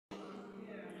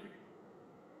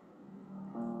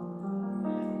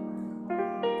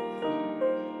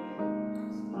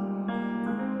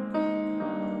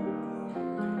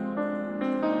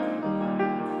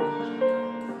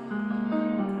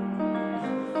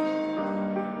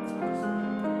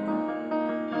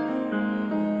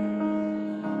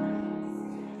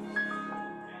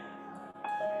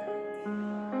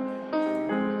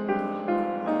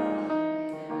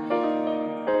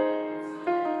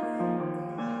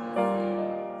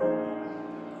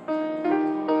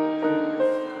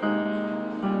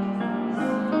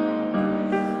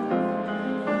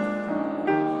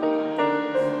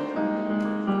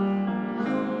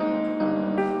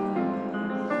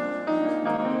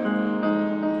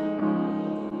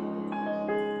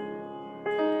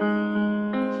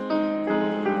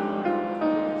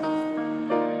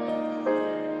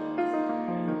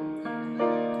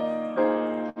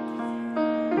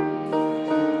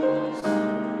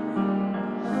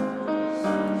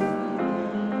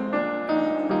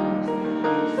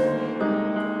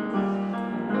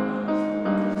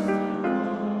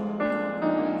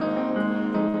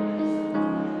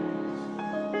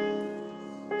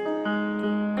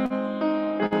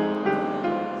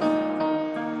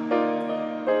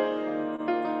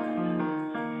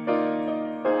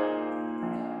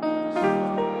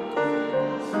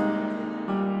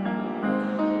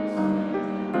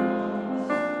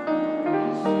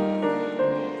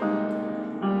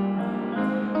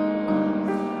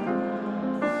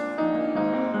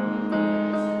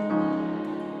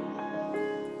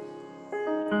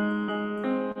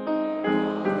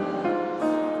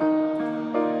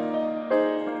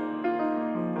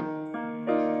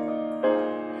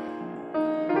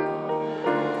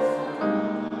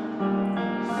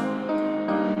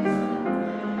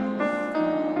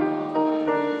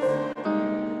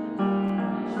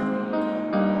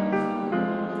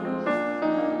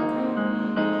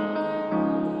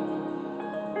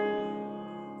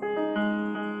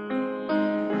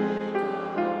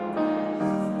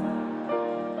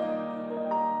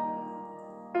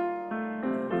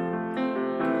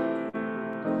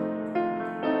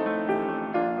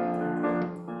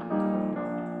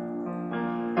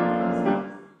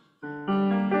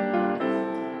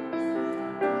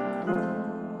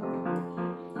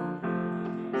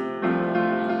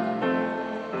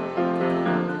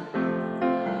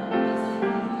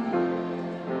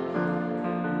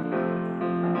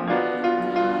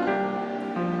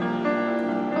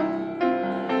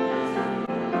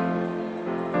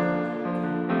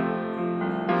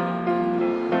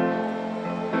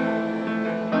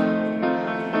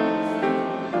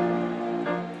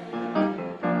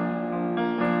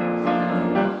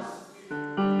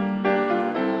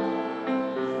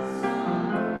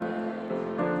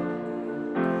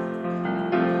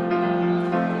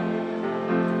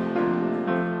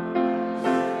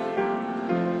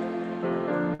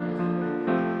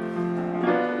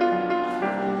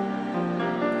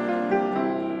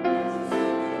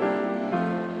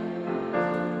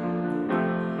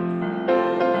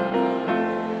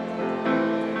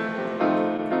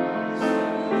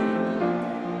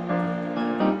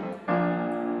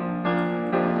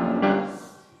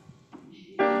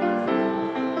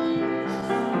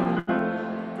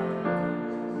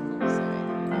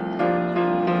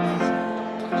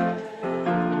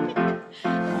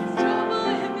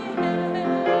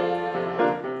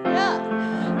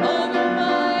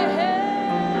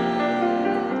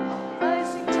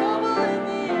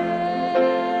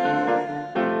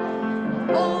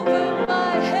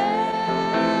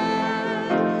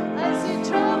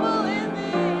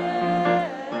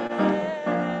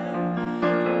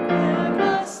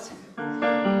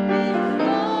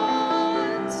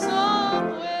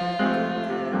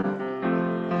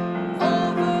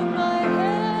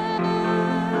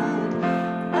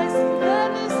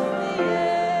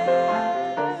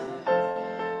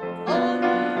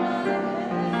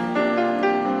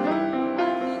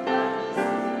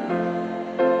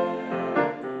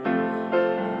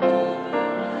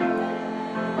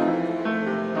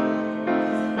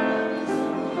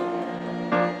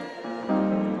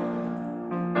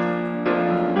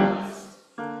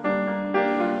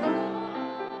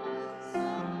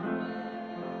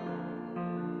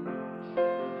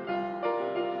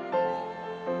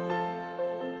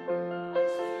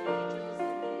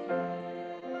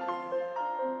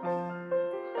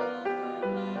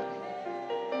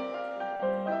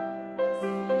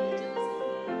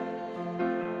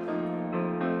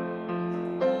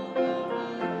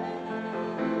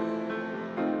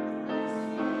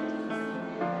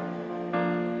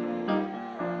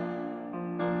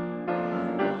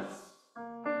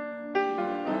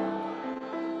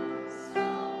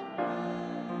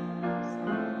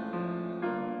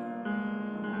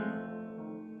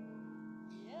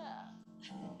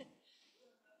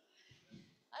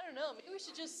know, maybe we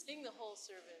should just sing the whole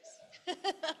service.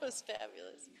 That was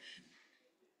fabulous.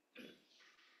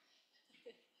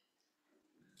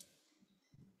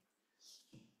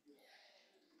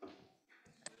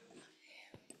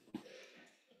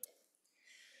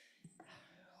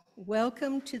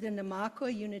 Welcome to the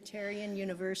Namakwa Unitarian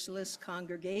Universalist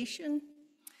Congregation.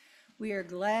 We are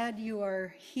glad you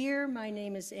are here. My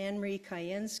name is AnnMarie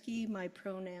Kajencki. My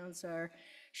pronouns are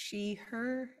she,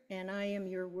 her, and I am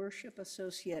your worship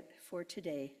associate for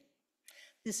today.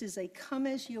 This is a come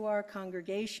as you are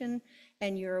congregation,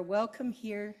 and you're welcome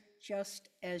here just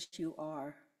as you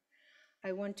are.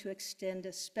 I want to extend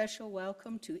a special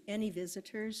welcome to any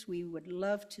visitors. We would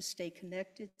love to stay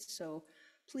connected, so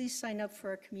please sign up for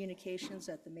our communications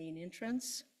at the main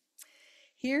entrance.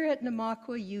 Here at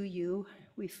Namakwa UU,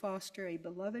 we foster a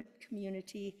beloved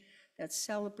community that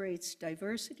celebrates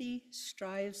diversity,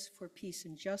 strives for peace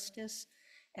and justice,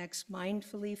 acts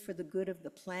mindfully for the good of the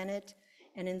planet,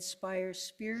 and inspires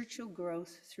spiritual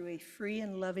growth through a free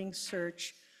and loving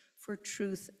search for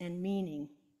truth and meaning.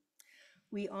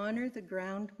 We honor the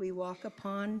ground we walk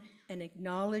upon and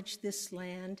acknowledge this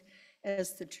land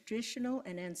as the traditional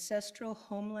and ancestral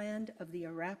homeland of the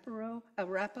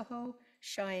Arapaho,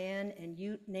 Cheyenne, and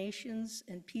Ute nations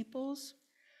and peoples.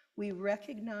 We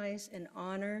recognize and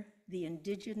honor the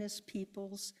indigenous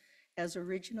peoples as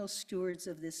original stewards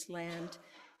of this land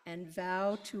and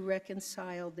vow to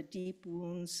reconcile the deep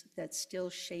wounds that still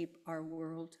shape our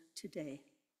world today.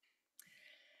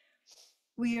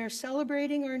 We are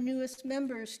celebrating our newest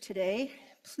members today.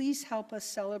 Please help us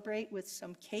celebrate with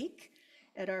some cake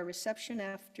at our reception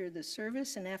after the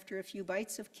service, and after a few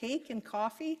bites of cake and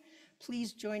coffee,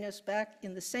 please join us back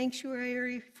in the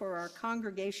sanctuary for our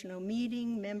congregational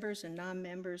meeting. Members and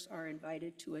non-members are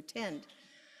invited to attend.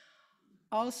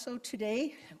 Also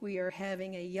today, we are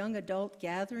having a young adult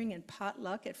gathering and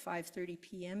potluck at 5:30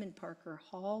 p.m. in Parker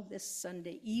Hall this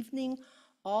Sunday evening.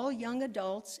 All young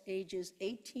adults ages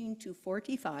 18 to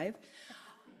 45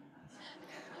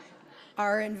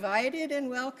 are invited and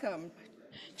welcome.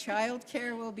 Child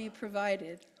care will be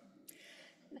provided.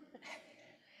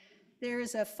 There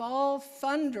is a fall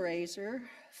fundraiser,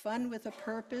 Fun with a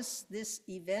Purpose. This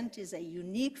event is a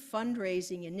unique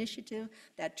fundraising initiative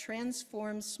that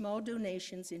transforms small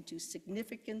donations into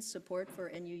significant support for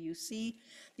NUUC.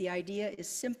 The idea is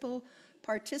simple.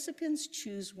 Participants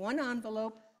choose one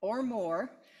envelope or more,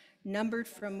 numbered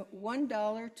from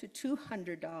 $1 to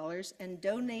 $200, and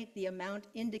donate the amount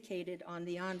indicated on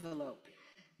the envelope.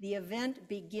 The event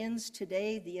begins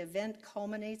today. The event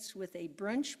culminates with a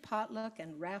brunch, potluck,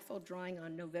 and raffle drawing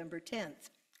on November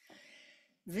 10th.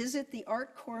 Visit the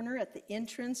Art Corner at the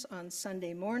entrance on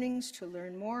Sunday mornings to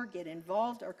learn more, get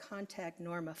involved, or contact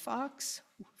Norma Fox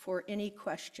for any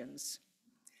questions.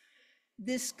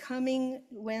 This coming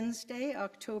Wednesday,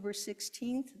 October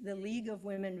 16th, the League of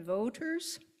Women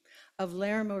Voters of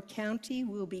Larimore County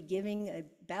will be giving a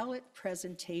ballot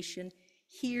presentation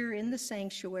here in the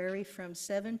sanctuary from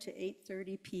 7 to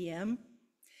 8:30 p.m.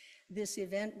 This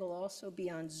event will also be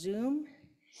on Zoom,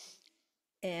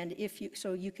 and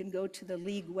so you can go to the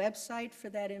League website for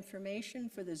that information,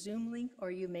 for the Zoom link, or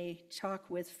you may talk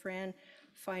with Fran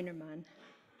Feinerman.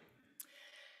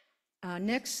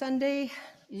 Next Sunday,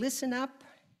 listen up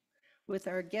with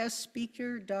our guest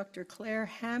speaker, Dr. Claire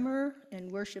Hammer,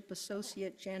 and worship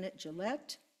associate Janet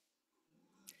Gillette.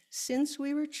 Since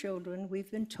we were children,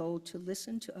 we've been told to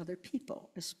listen to other people,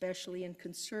 especially in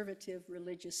conservative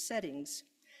religious settings.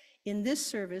 In this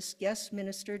service, guest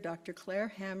minister Dr. Claire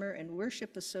Hammer and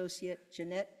worship associate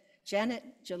Janet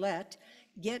Gillette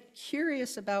get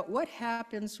curious about what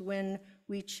happens when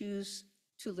we choose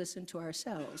to listen to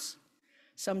ourselves.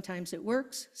 Sometimes it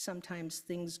works, sometimes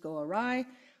things go awry,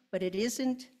 but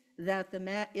isn't that the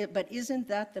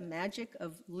magic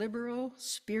of liberal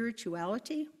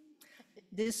spirituality?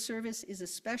 This service is a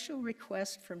special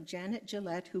request from Janet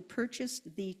Gillette, who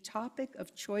purchased the Topic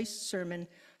of Choice sermon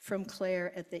from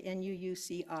Claire at the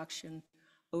NUUC auction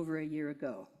over a year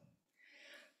ago.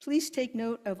 Please take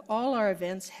note of all our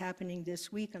events happening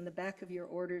this week on the back of your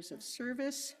orders of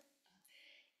service.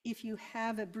 If you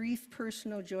have a brief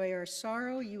personal joy or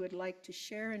sorrow you would like to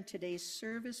share in today's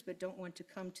service but don't want to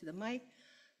come to the mic,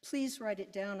 please write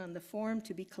it down on the form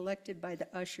to be collected by the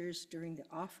ushers during the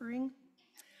offering.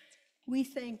 We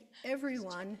thank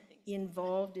everyone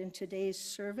involved in today's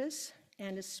service,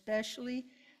 and especially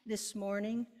this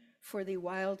morning for the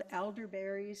Wild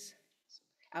Elderberries'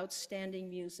 outstanding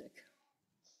music.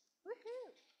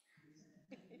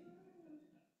 Woohoo!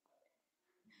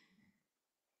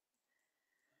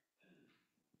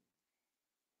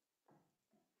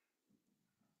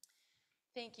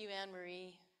 Thank you,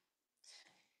 AnnMarie.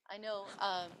 I know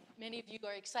Many of you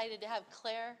are excited to have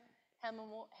Claire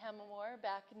Hamamore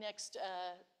back next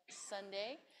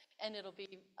Sunday, and it'll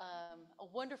be a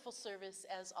wonderful service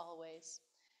as always.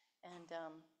 And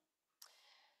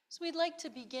so we'd like to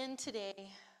begin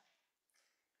today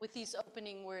with these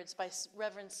opening words by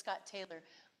Reverend Scott Taylor.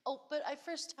 Oh, but I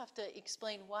first have to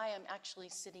explain why I'm actually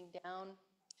sitting down.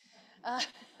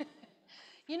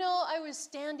 You know, I was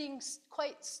standing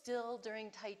quite still during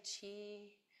Tai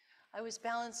Chi. I was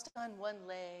balanced on one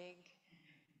leg,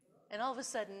 and all of a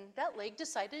sudden, that leg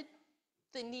decided,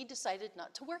 the knee decided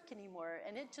not to work anymore,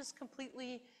 and it just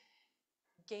completely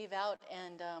gave out,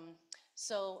 and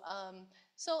so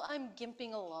I'm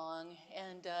gimping along,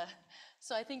 and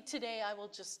so I think today I will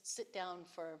just sit down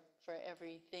for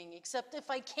everything, except if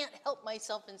I can't help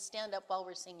myself and stand up while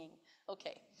we're singing.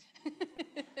 Okay.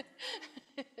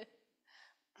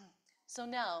 So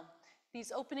now,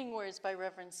 these opening words by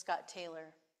Reverend Scott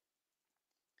Taylor.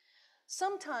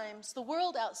 Sometimes the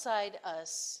world outside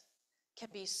us can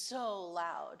be so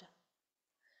loud,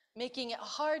 making it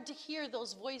hard to hear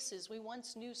those voices we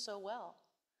once knew so well.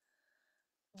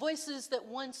 Voices that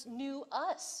once knew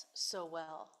us so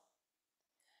well.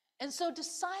 And so to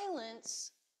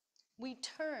silence, we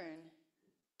turn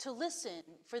to listen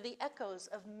for the echoes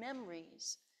of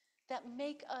memories that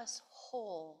make us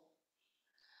whole.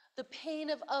 The pain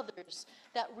of others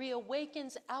that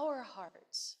reawakens our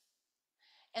hearts,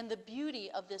 and the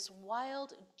beauty of this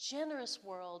wild, generous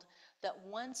world that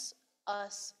wants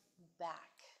us back.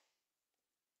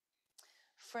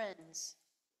 Friends,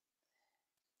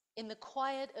 in the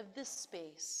quiet of this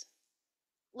space,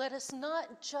 let us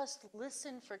not just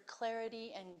listen for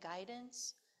clarity and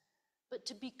guidance, but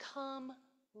to become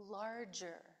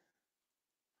larger.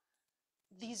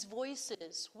 These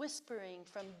voices whispering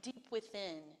from deep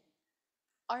within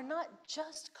are not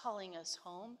just calling us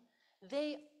home,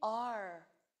 they are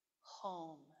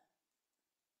home.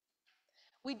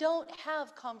 We don't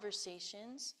have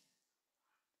conversations,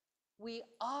 we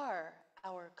are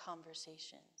our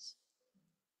conversations.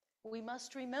 We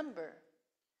must remember,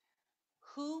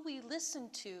 who we listen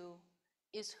to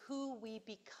is who we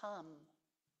become.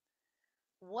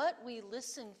 What we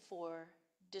listen for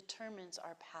determines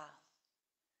our path.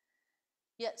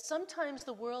 Yet sometimes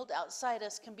the world outside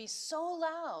us can be so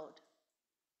loud.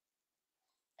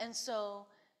 And so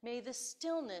may the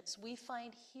stillness we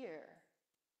find here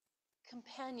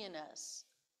companion us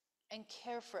and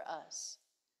care for us,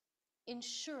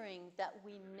 ensuring that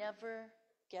we never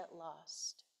get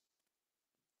lost.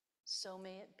 So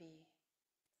may it be.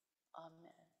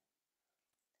 Amen.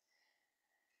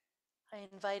 I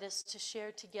invite us to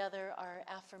share together our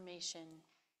affirmation.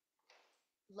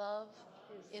 Love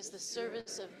is the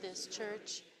service of this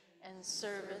church, and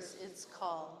service its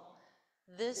call.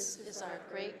 This is our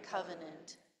great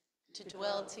covenant, to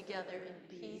dwell together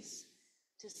in peace,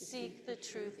 to seek the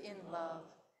truth in love,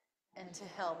 and to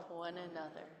help one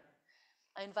another.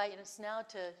 I invite us now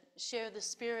to share the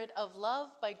spirit of love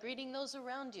by greeting those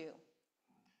around you.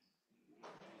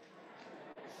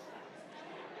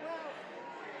 Well,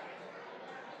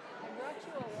 I brought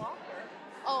you a walker.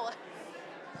 Oh,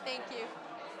 thank you.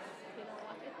 You don't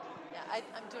want it? Yeah,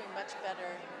 I'm doing much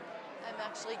better. I'm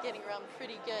actually getting around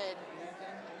pretty good.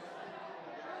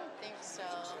 I think so.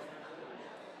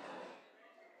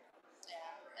 Yeah,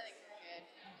 I think we're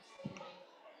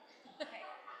good.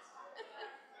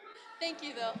 Thank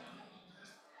you, though.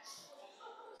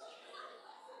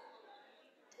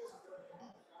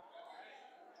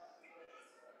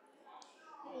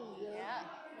 Yeah.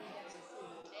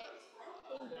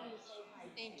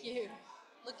 Thank you.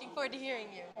 Looking forward to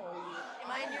hearing you.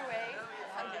 Am I in your way?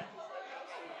 Okay.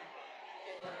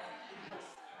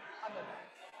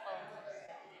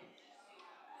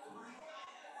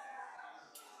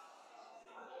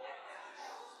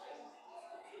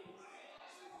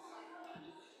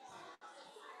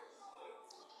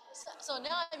 So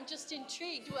now I'm just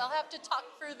intrigued. We'll have to talk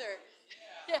further.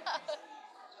 Yeah.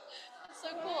 That's so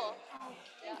cool.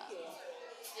 Thank you.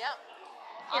 Yeah.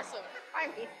 Awesome.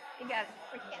 Harvey, you guys,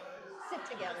 we can't sit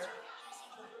together.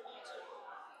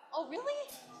 Oh, really?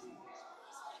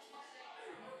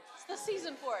 It's the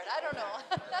season for it. I don't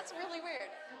know. That's really weird.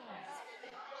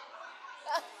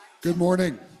 Good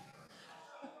morning.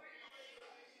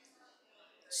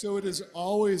 So it is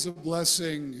always a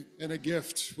blessing and a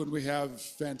gift when we have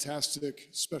fantastic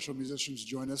special musicians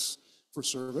join us for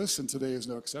service, and today is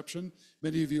no exception.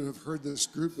 Many of you have heard this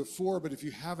group before, but if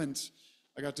you haven't,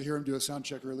 I got to hear them do a sound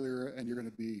check earlier, and you're in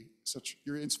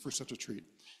for such a treat.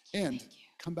 And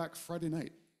come back Friday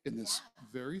night in this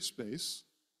very space.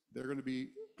 They're going to be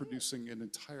producing an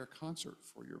entire concert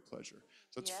for your pleasure.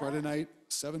 So it's Friday night,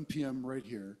 7 p.m. right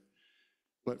here.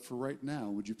 But for right now,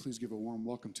 would you please give a warm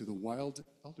welcome to the wild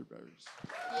elderberries?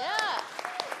 Yeah.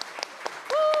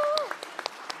 Woo!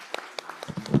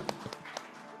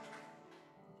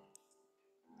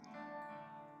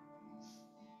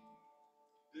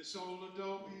 This old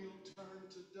adobe will turn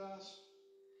to dust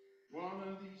one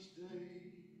of these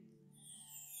days.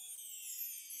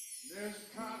 There's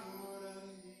a cottonwood out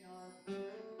in the yard,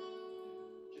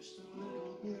 just a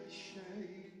little bit of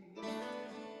shade.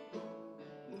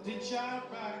 The ditch out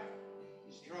back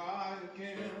is dry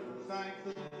again. Thank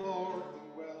the Lord, the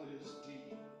well is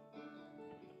deep.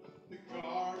 The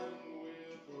garden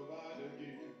will provide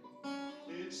again.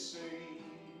 It seems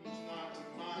not to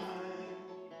mind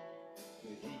the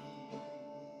heat.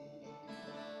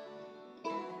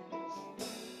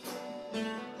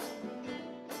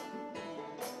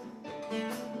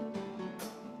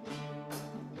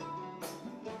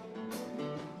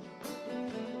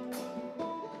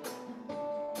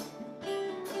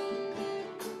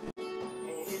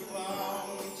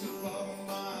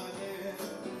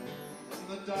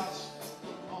 Dust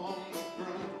on the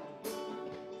ground.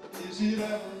 Is it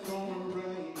ever gonna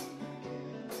rain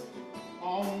again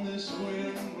on this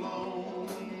wind-blown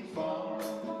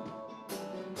farm?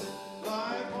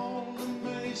 Life on the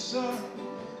mesa,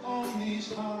 on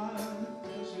these high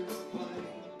desert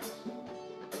plains.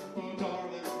 Oh,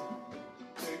 darling,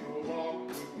 take a walk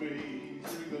with me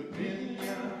through the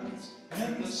pinyons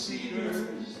and the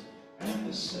cedars and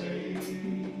the sage.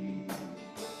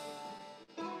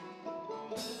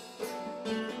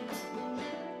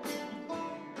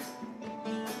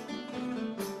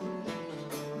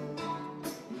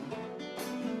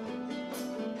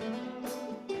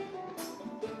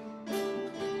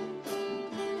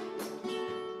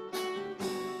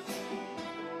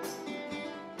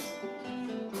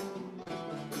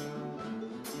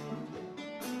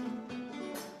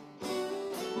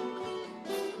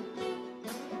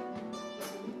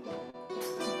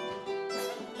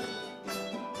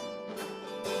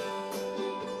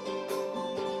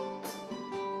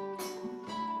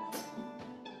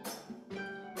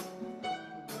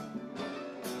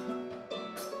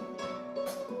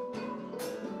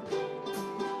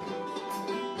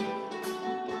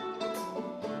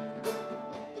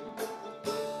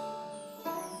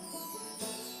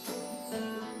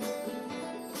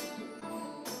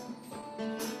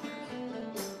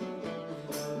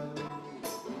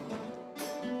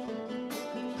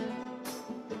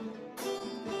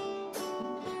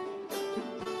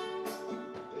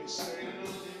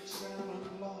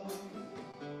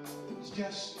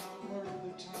 Just not worth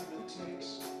the time it takes.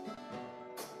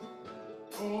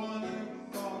 Oh, I never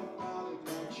thought about it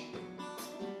much.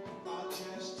 I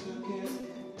just took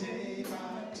it day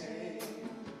by day.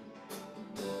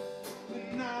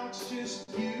 And now it's just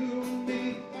you and me.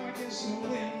 I guess the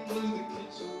wind blew the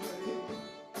kids away.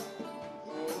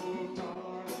 Oh,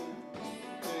 darling,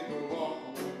 take a walk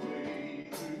with me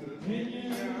through the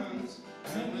pinyons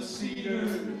and the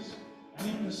cedars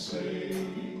and the sage.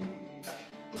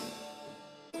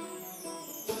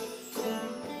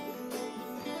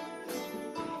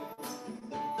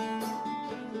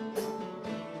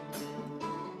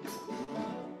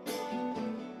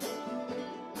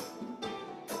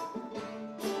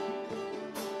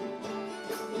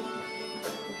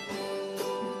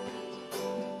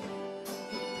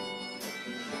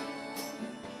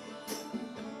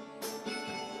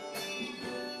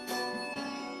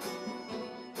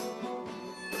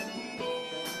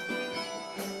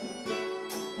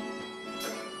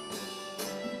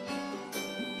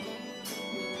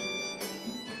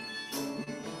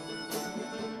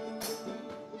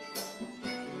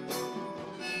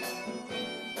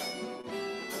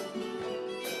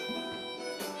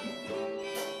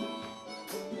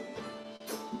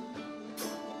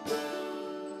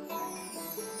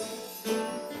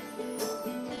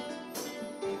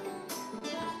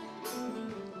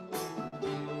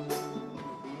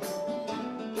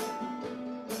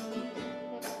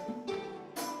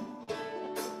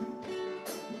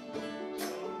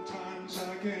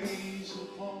 Gaze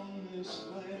upon this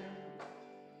land,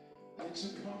 it's a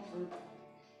comfort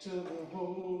to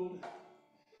behold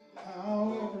how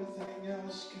everything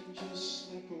else can just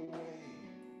slip away.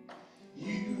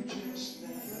 You just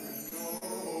never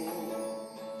know.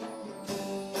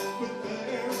 But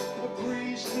there's a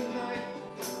breeze tonight,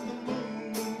 and the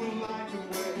moon will light the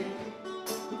way.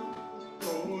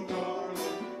 Oh,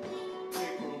 darling,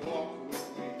 take a walk with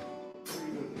me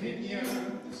through the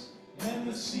pinyons and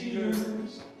the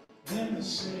cedars and the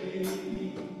sage.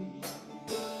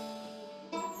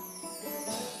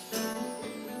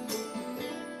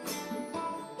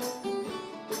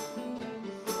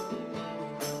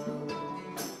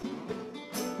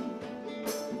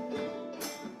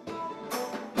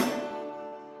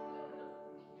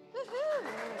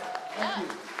 Thank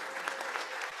you.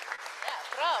 Yeah,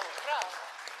 bravo, bravo,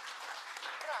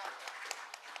 bravo.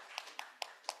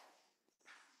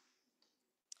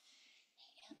 Hey,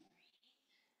 AnnMarie,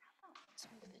 how about let's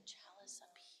move the chalice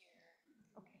up here?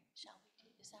 Okay. Shall we do,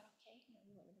 is that okay? Yeah.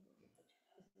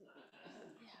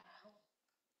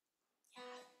 Yeah,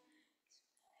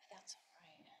 if that's all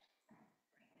right. Yeah. You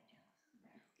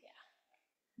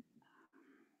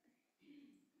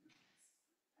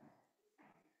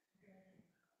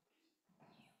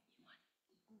want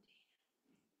inundated?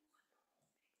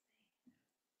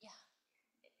 Yeah,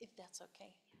 if that's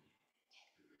okay.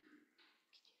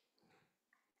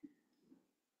 Could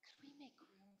we make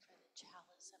room for the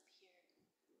chalice up here?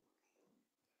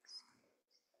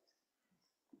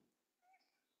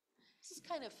 This is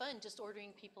kind of fun, just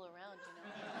ordering people around, you know?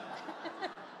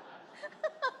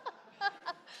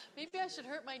 Maybe I should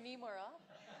hurt my knee more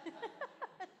often.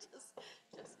 Just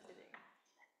kidding.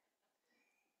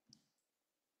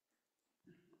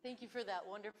 Thank you for that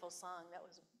wonderful song. That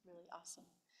was really awesome.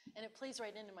 And it plays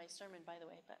right into my sermon, by the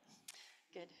way, but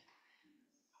good.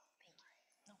 Thank you.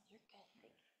 No, you're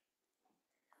good.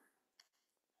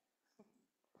 Thank you.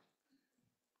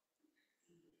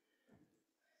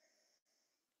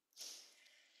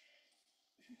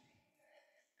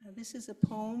 This is a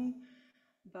poem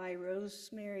by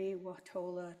Rosemary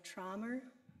Watola Traumer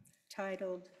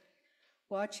titled,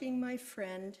 Watching My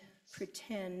Friend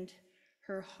Pretend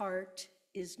Her Heart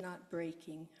Is Not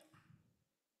Breaking.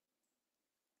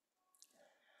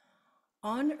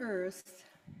 On Earth,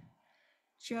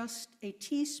 just a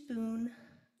teaspoon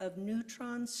of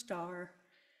neutron star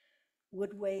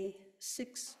would weigh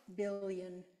 6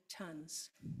 billion tons.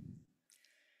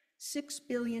 6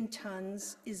 billion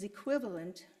tons is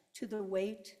equivalent to the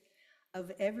weight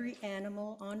of every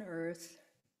animal on Earth,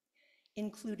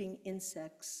 including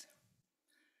insects,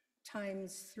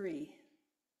 times 3.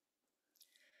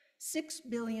 6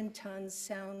 billion tons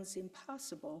sounds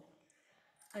impossible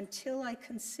until I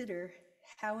consider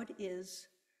how it is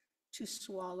to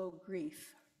swallow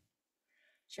grief.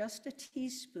 Just a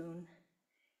teaspoon,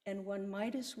 and one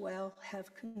might as well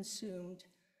have consumed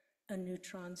a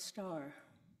neutron star.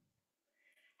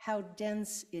 How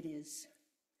dense it is,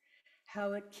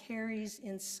 how it carries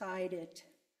inside it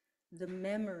the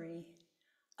memory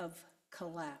of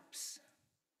collapse.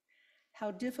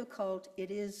 How difficult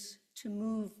it is to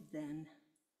move then.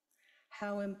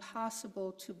 How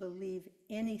impossible to believe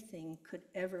anything could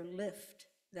ever lift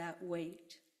that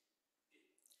weight.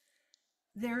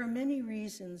 There are many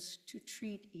reasons to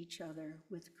treat each other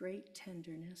with great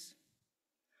tenderness.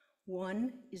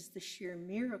 One is the sheer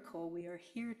miracle we are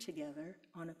here together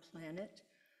on a planet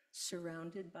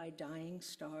surrounded by dying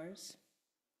stars.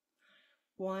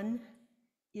 One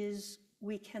is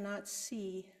we cannot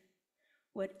see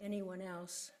what anyone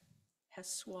else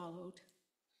has swallowed.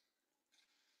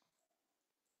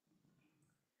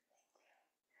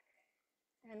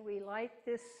 And we light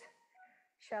this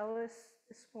chalice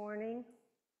this morning.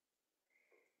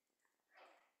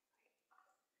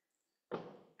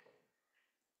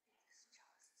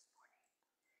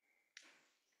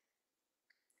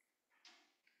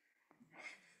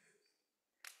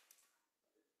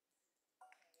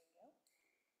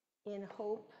 In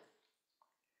hope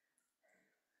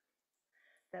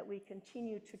that we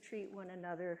continue to treat one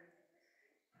another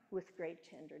with great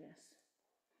tenderness.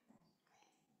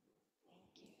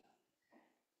 Thank you.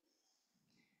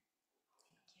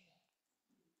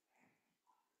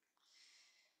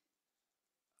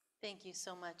 Thank you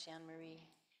so much, AnnMarie.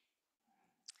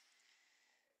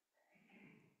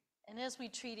 And as we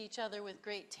treat each other with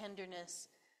great tenderness,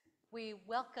 we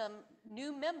welcome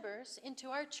new members into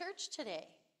our church today.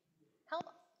 How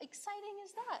exciting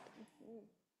is that?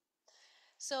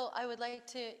 So I would like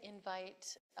to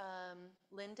invite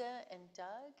Linda and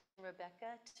Doug and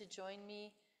Rebecca to join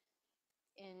me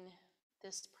in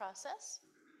this process.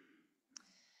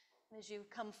 As you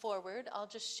come forward, I'll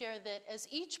just share that as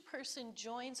each person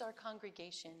joins our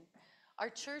congregation, our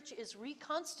church is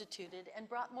reconstituted and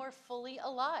brought more fully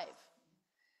alive.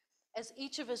 As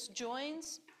each of us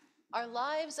joins, our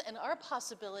lives and our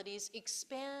possibilities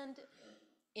expand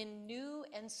in new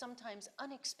and sometimes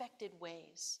unexpected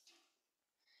ways.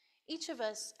 Each of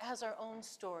us has our own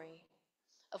story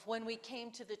of when we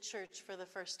came to the church for the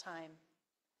first time.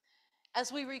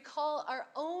 As we recall our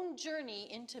own journey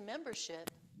into membership,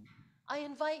 I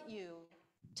invite you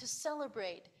to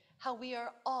celebrate how we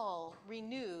are all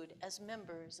renewed as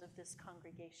members of this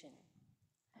congregation.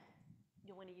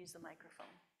 You want to use the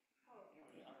microphone?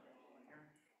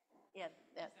 Yeah,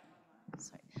 that,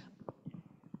 sorry.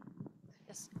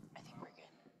 Yes, I think we're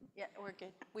good. Yeah, we're we're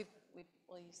good.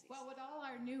 We'll use these. Well, would all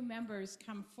our new members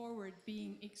come forward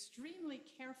being extremely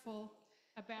careful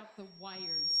about the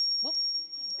wires? Whoop.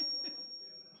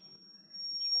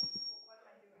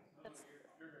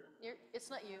 It's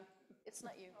not you. It's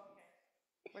not you.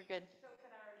 We're good. So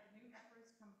could our new members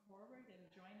come forward and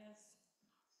join us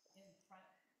in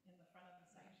the front of the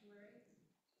sanctuary?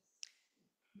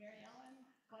 Mary Ellen,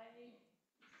 Clay.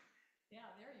 Yeah,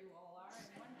 there you all are in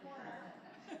one corner.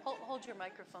 Hold your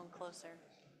microphone closer.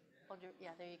 Yeah,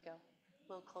 there you go. A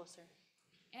little closer.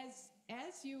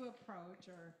 As you approach,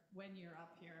 or when you're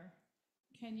up here,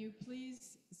 can you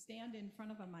please stand in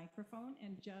front of a microphone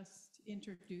and just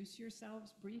introduce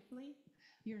yourselves briefly,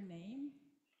 your name,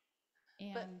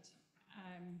 and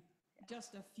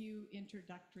just a few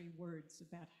introductory words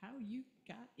about how you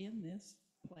got in this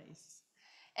place.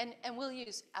 And we'll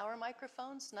use our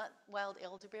microphones, not wild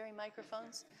elderberry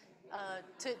microphones,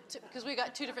 because we've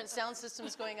got two different sound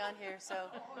systems going on here. So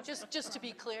just to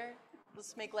be clear,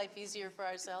 let's make life easier for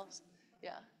ourselves.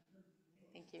 Yeah.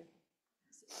 Thank you.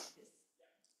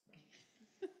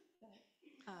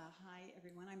 Hi,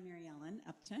 everyone. I'm Mary Ellen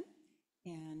Upton,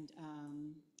 and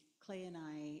Clay and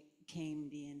I came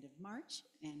the end of March,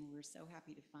 and we're so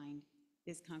happy to find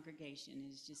this congregation. It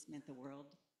has just meant the world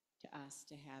to us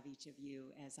to have each of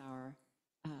you as our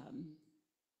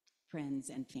friends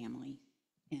and family,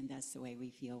 and that's the way we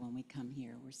feel when we come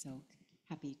here. We're so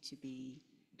happy to be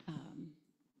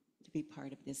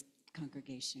part of this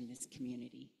congregation, this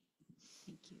community.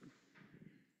 Thank you.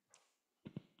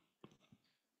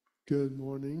 Good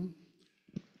morning.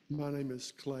 My name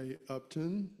is Clay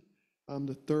Upton. I'm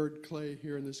the third Clay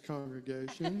here in this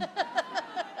congregation.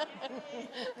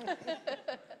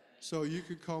 So you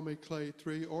could call me Clay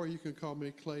 3, or you can call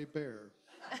me Clay Bear.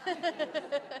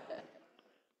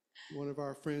 One of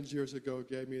our friends years ago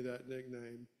gave me that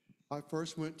nickname. I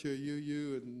first went to a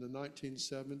UU in the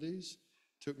 1970s.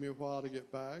 Took me a while to get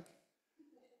back,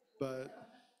 but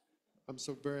I'm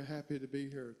so very happy to be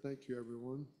here. Thank you,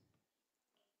 everyone.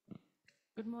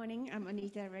 Good morning, I'm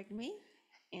Anita Regmi,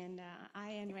 and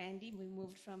I and Randy, we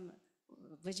moved from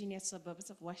Virginia suburbs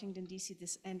of Washington, D.C.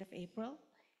 this end of April.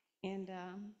 And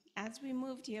as we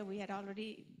moved here, we had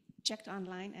already checked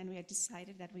online and we had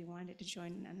decided that we wanted to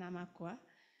join Namakwa.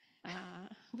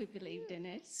 We believed in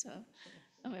it, so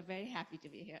we're very happy to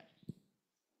be here.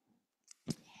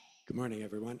 Good morning,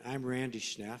 everyone. I'm Randy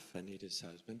Schneff, Anita's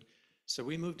husband. So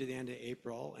we moved at the end of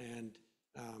April, and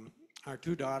our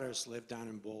two daughters live down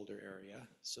in Boulder area,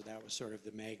 so that was sort of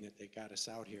the magnet that got us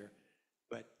out here.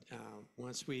 But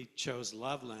once we chose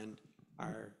Loveland,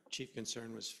 our chief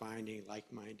concern was finding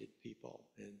like-minded people,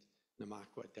 and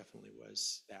Namakwa definitely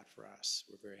was that for us.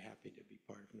 We're very happy to be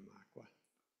part of Namakwa.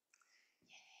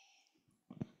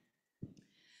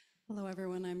 Hello,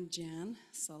 everyone. I'm Jan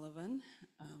Sullivan.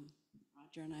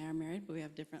 Roger and I are married, but we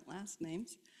have different last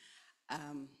names.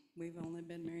 We've only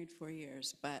been married 4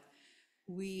 years, but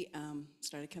we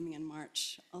started coming in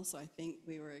March. Also, I think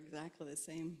we were exactly the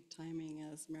same timing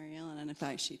as Mary Ellen, and in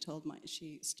fact, she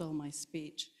stole my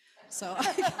speech. So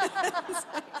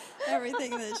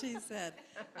everything that she said.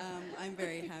 I'm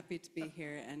very happy to be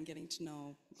here and getting to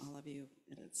know all of you.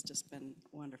 It's just been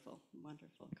wonderful,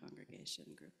 wonderful congregation,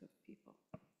 group of people.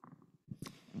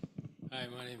 Hi,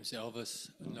 my name's Elvis.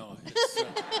 No,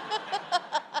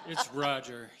 it's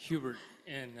Roger Hubert,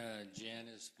 and Jan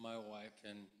is my wife,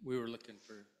 and we were looking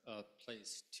for a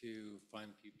place to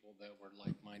find people that were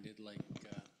like-minded, like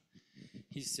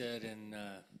he said, and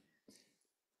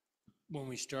when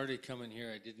we started coming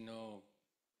here, I didn't know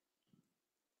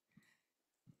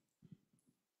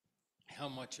how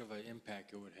much of an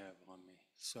impact it would have on me.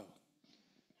 So,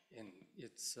 and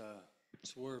it's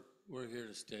so we're here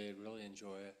to stay. Really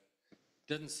enjoy it.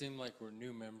 Doesn't seem like we're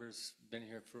new members. Been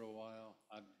here for a while.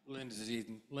 Linda's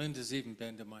even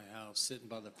been to my house, sitting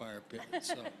by the fire pit.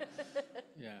 So,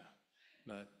 yeah.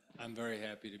 But I'm very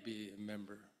happy to be a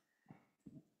member.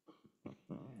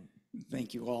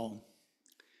 Thank you all.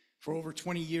 For over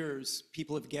 20 years,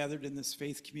 people have gathered in this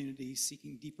faith community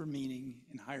seeking deeper meaning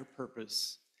and higher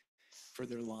purpose for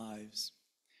their lives.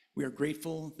 We are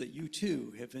grateful that you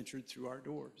too have entered through our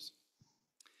doors.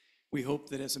 We hope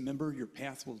that as a member, your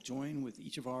path will join with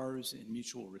each of ours in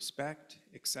mutual respect,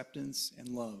 acceptance, and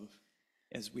love,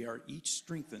 as we are each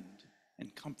strengthened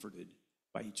and comforted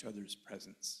by each other's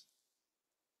presence.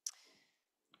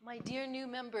 My dear new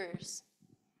members,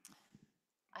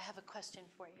 I have a question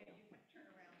for you.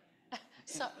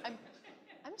 So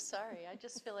I'm sorry. I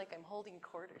just feel like I'm holding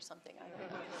court or something. I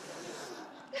don't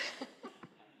know.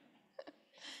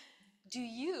 Do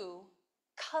you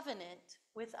covenant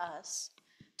with us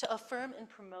to affirm and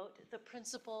promote the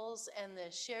principles and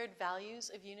the shared values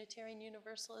of Unitarian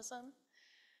Universalism?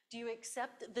 Do you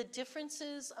accept the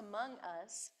differences among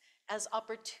us as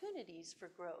opportunities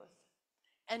for growth?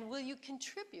 And will you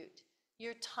contribute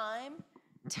your time,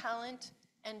 talent,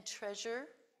 and treasure,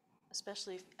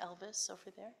 especially Elvis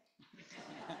over there,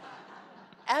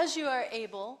 as you are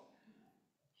able,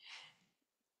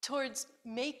 towards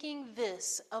making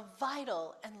this a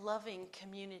vital and loving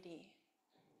community?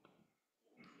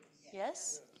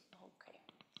 Yes? Okay,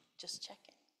 just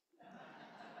checking.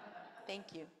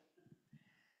 Thank you.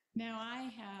 Now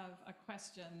I have a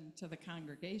question to the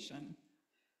congregation.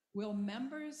 Will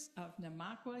members of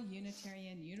Namakwa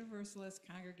Unitarian Universalist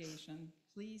Congregation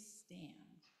please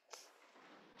stand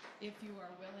if you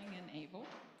are willing and able?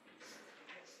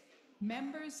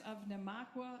 Members of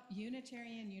Namakwa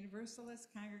Unitarian Universalist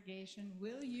Congregation,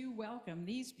 will you welcome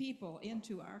these people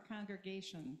into our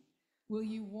congregation? Will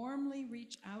you warmly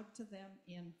reach out to them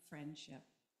in friendship,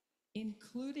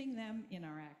 including them in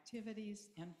our activities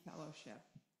and fellowship?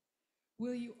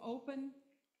 Will you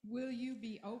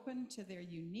be open to their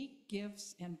unique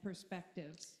gifts and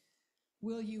perspectives?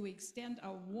 Will you extend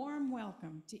a warm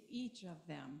welcome to each of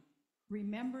them,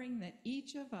 remembering that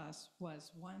each of us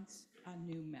was once a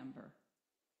new member?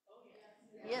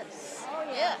 Yes. Oh,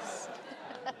 yes.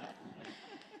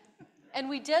 And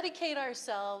we dedicate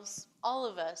ourselves, all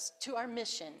of us, to our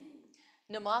mission.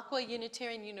 Namakwa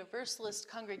Unitarian Universalist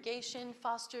Congregation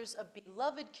fosters a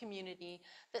beloved community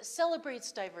that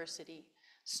celebrates diversity,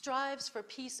 strives for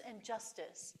peace and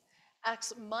justice,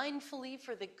 acts mindfully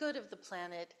for the good of the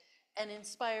planet, and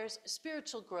inspires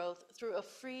spiritual growth through a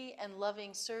free and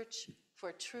loving search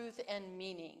for truth and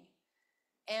meaning.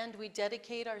 And we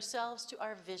dedicate ourselves to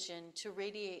our vision to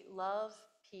radiate love,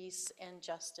 peace, and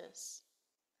justice.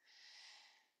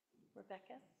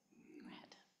 Rebecca, go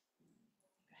ahead.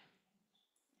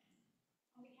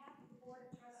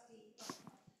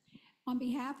 On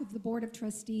behalf of the Board of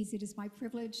Trustees, it is my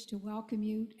privilege to welcome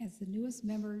you as the newest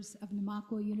members of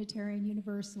Namakwa Unitarian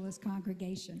Universalist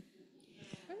Congregation.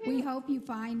 We hope you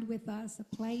find with us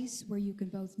a place where you can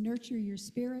both nurture your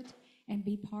spirit and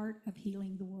be part of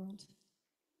healing the world.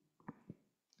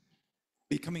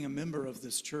 Becoming a member of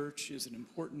this church is an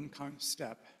important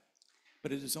step,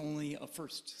 but it is only a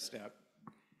first step.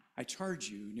 I charge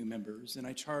you, new members, and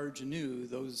I charge anew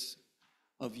those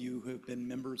of you who have been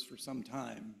members for some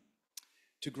time,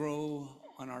 to grow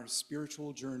on our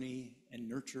spiritual journey and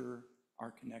nurture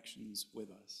our connections with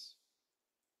us.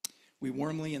 We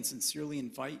warmly and sincerely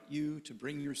invite you to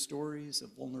bring your stories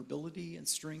of vulnerability and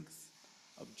strength,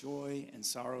 of joy and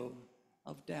sorrow,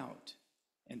 of doubt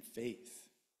and faith.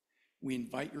 We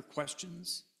invite your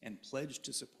questions and pledge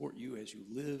to support you as you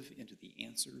live into the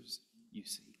answers you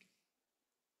seek.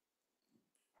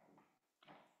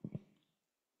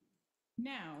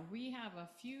 Now, we have a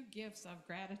few gifts of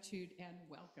gratitude and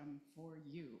welcome for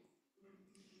you.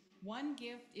 One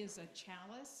gift is a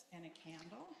chalice and a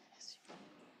candle.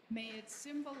 May it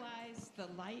symbolize the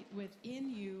light within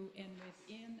you and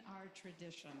within our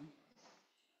tradition.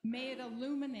 May it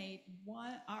illuminate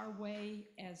our way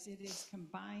as it is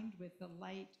combined with the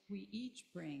light we each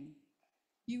bring.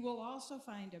 You will also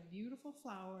find a beautiful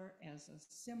flower as a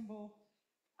symbol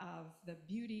of the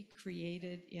beauty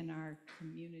created in our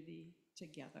community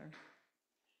together.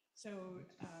 So,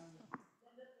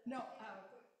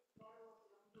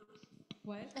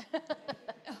 what?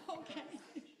 Okay.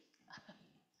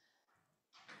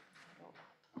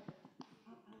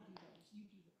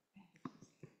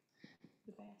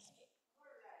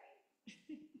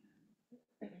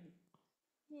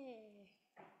 Yay.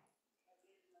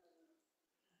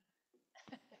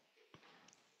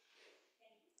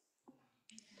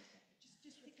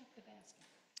 Just pick up the basket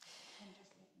and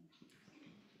just let them.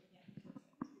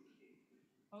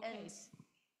 Yeah, okay.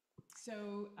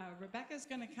 So Rebecca's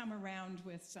going to come around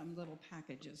with some little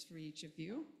packages for each of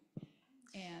you.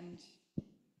 And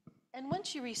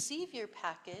once you receive your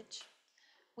package,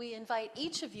 we invite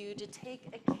each of you to take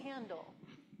a candle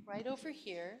right over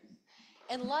here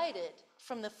and light it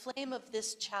from the flame of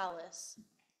this chalice.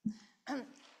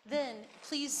 Then,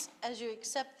 please, as you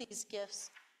accept these gifts,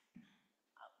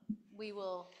 we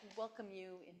will welcome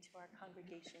you into our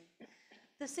congregation.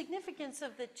 The significance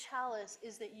of the chalice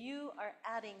is that you are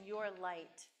adding your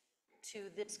light to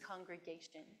this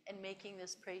congregation and making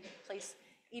this place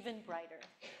even brighter.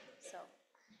 So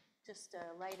just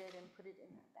light it and put it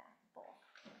in that back bowl.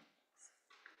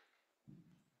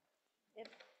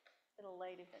 It'll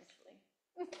light eventually.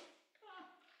 There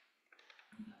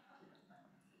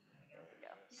we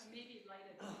go. Yeah, maybe light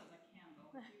it on the candle.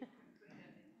 You can put that in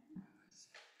there.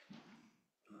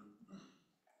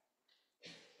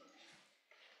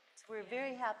 We're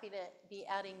very happy to be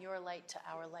adding your light to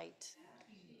our light.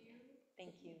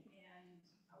 Thank you. And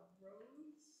a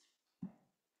rose.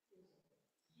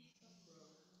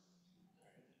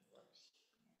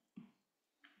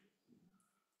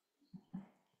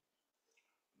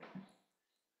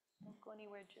 Don't go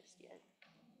anywhere just yet.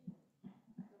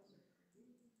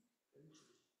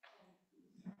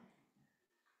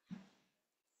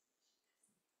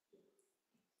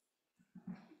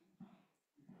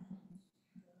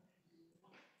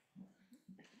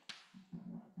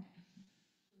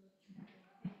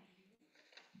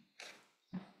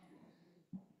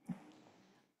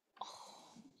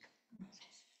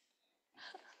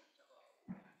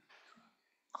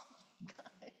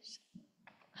 Gosh.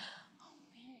 Oh,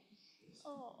 man.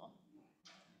 Oh.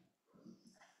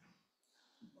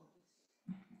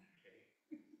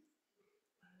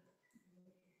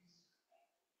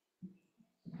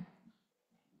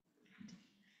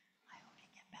 I hope you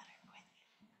get better quick.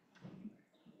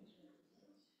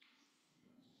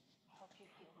 I hope you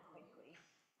heal quickly.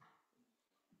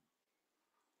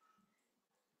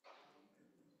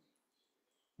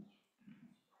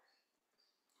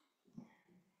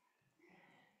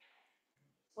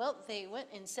 Well, they went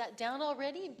and sat down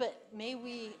already, but may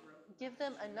we give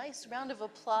them a nice round of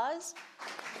applause?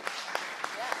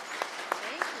 Yeah,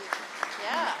 thank you.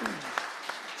 Yeah.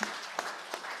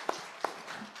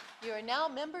 You are now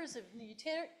members of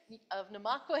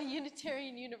Namakwa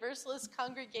Unitarian Universalist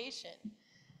Congregation.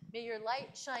 May your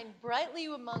light shine brightly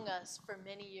among us for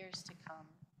many years to come.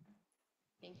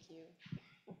 Thank you.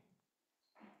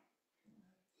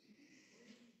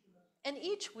 And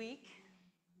each week,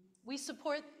 we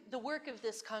support the work of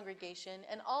this congregation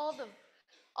and all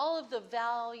of the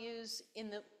values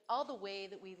all the way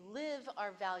that we live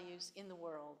our values in the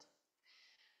world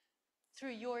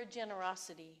through your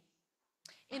generosity.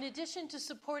 In addition to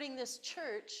supporting this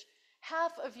church,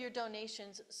 half of your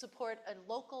donations support a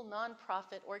local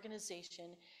nonprofit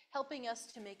organization helping us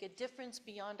to make a difference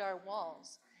beyond our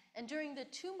walls. And during the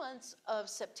 2 months of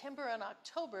September and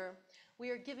October, we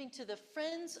are giving to the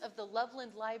Friends of the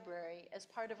Loveland Library as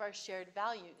part of our shared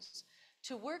values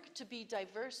to work to be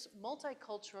diverse,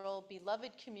 multicultural,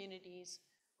 beloved communities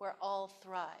where all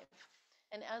thrive.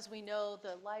 And as we know,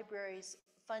 the library's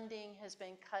funding has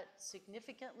been cut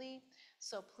significantly,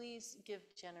 so please give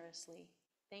generously.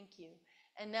 Thank you.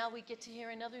 And now we get to hear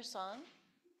another song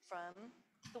from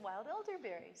the Wild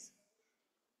Elderberries.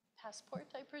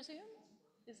 Passport, I presume?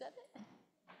 Is that it?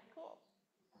 Cool.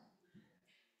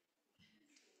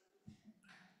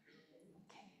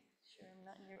 Okay, sure, I'm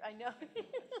not in your, I know.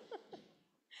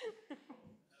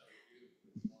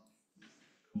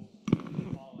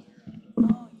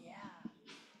 Oh, yeah.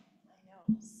 I know,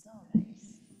 so nice.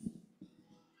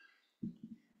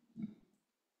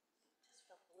 Just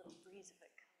felt a little breeze of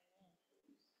it coming in.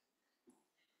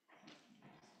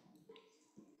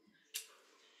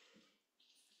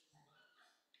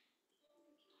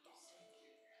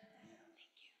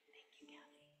 Thank you,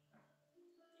 Kathy.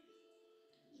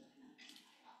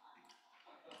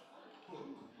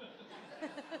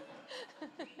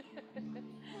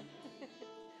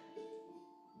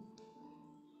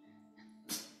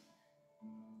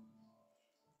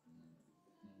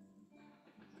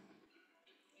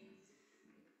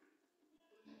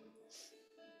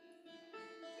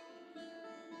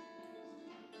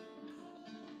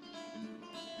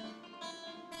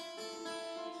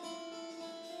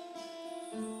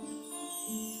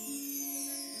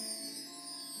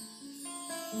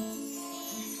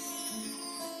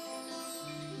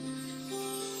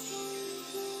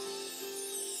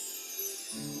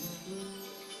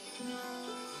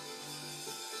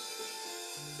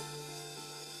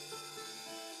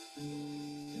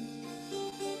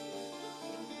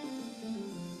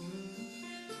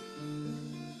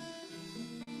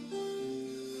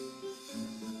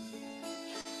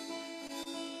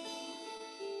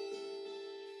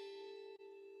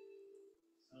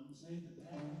 Some say the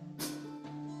past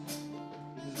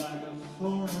is like a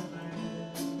foreign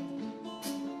land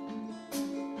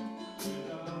with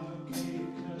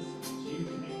archaic customs you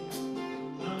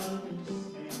can't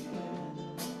understand.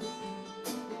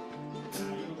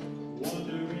 Now you're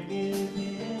wondering if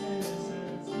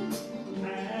innocence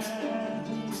has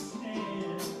to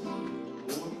stand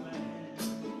or plan.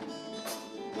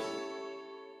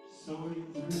 Sorting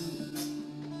through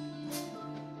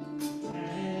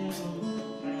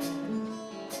tangled paths,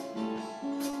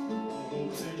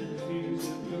 hopes and fears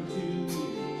of your 2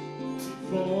 years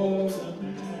before the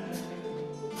match.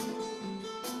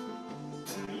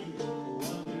 Now you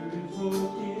wonder if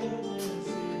forgiveness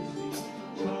is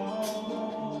the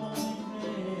calling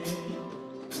hand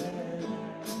that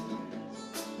acts.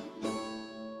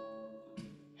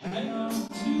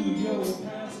 your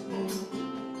passport.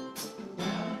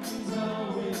 Boundaries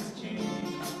always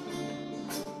change.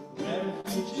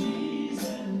 Refugees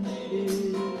and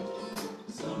natives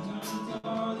sometimes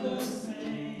are the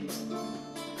same.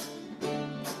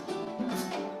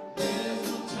 There's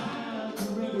no time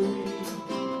for reverie,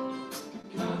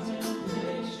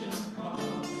 contemplation,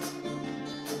 pause,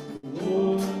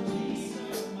 war and peace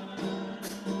of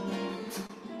mind.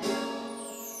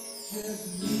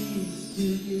 Just needs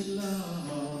to get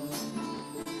lost.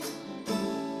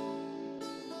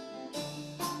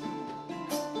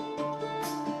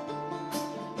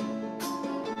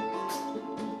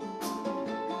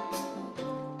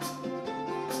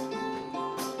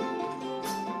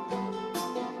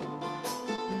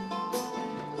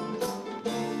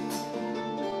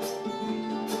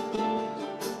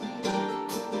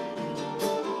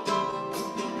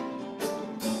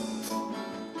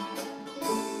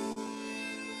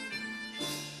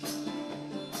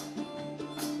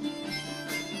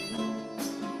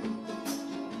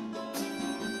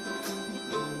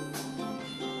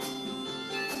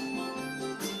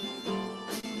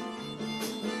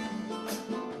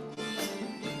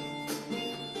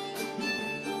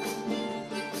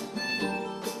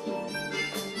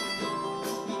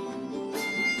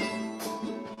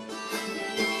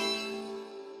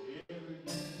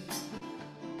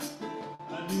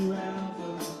 A new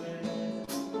alphabet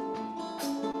for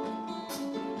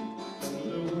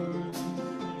the words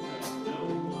you think of no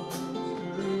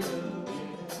one's heard of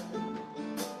yet.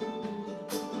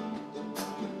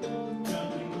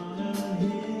 Jumping on a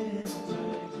hidden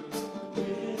tightrope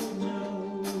with no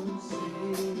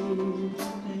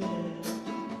safety net.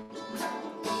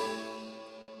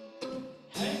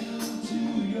 Hang on to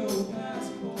your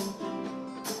passport.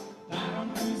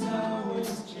 Boundaries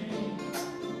always change.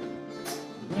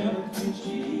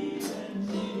 Refugees and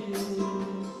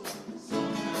natives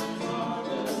sometimes are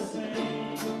the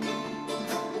same.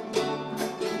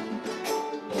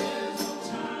 There's no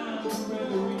time for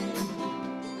reverie,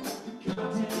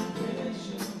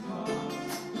 contemplation, pause,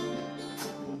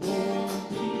 war and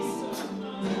peace of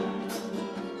mind.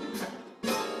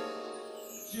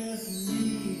 Just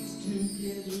needs to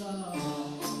get lost.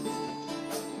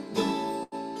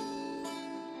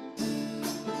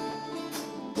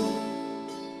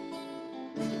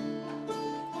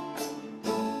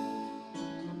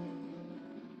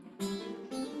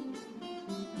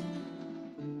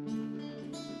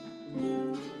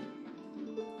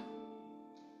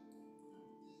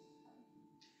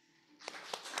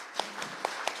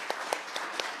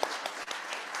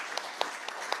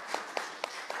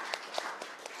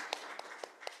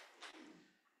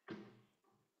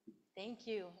 Thank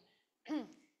you.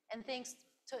 And thanks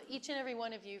to each and every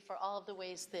one of you for all of the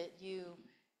ways that you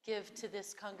give to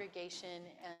this congregation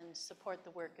and support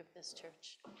the work of this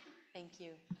church. Thank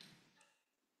you.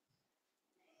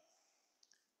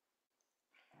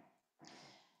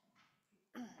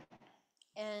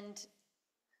 And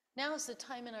now is the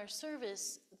time in our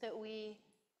service that we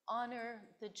honor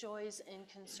the joys and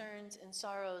concerns and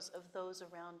sorrows of those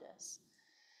around us.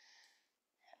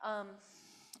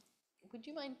 Would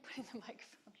you mind putting the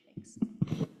microphone? Thanks.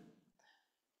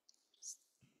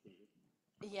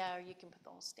 Yeah, or you can put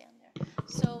the whole stand there.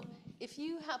 So if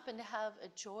you happen to have a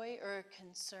joy or a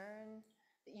concern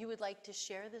that you would like to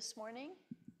share this morning,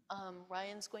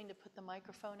 Ryan's going to put the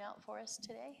microphone out for us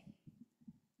today.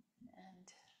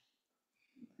 And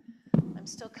I'm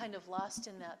still kind of lost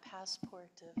in that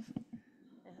passport of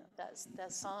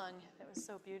that song. That was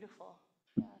so beautiful.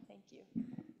 Yeah, thank you.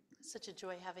 It's such a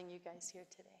joy having you guys here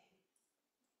today.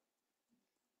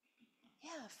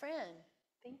 Yeah, Fran,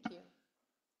 thank you.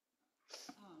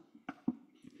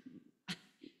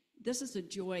 This is a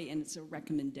joy and it's a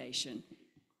recommendation.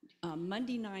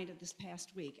 Monday night of this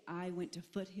past week, I went to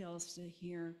Foothills to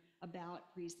hear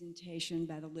about presentation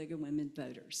by the League of Women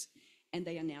Voters. And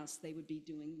they announced they would be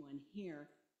doing one here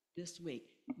this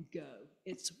week. Go.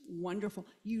 It's wonderful.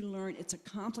 You learn, it's a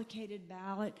complicated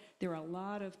ballot. There are a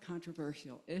lot of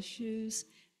controversial issues,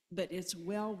 but it's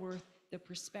well worth the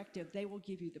perspective. They will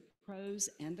give you the pros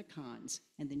and the cons,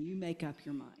 and then you make up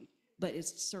your mind. But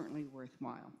it's certainly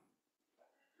worthwhile.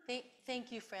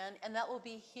 Thank you, Fran. And that will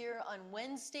be here on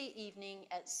Wednesday evening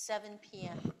at 7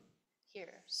 p.m.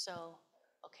 here. So,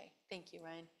 okay, thank you,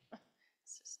 Ryan.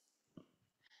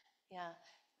 Yeah.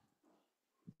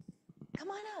 Come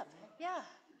on up. Yeah.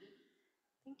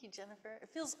 Thank you, Jennifer. It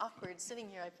feels awkward sitting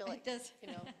here. I feel like, it does.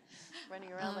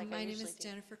 running around like I My name usually is do.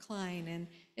 Jennifer Klein, and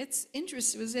it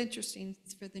was interesting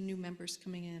for the new members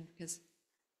coming in because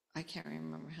I can't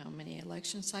remember how many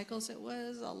election cycles it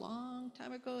was a long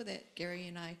time ago that Gary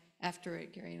and I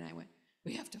went,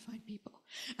 we have to find people.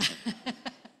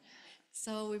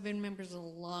 So we've been members a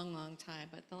long, long time,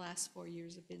 but the last 4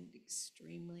 years have been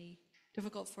extremely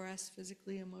difficult for us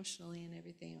physically, emotionally, and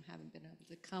everything. We haven't been able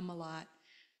to come a lot,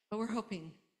 but we're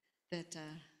hoping that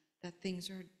that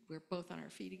we're both on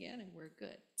our feet again and we're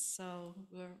good. So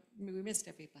we missed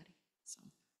everybody. So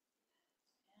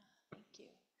Thank you.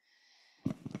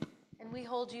 And we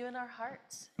hold you in our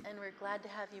hearts, and we're glad to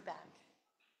have you back.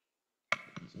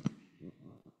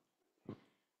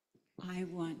 I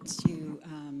want to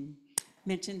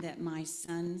mention that my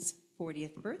son's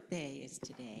 40th birthday is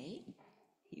today.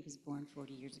 He was born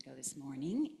 40 years ago this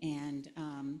morning, and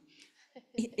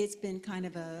it's been kind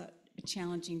of a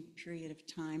challenging period of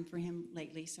time for him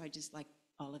lately, so I'd just like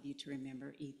all of you to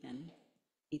remember Ethan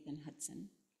Hudson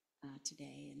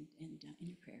today and in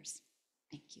your prayers.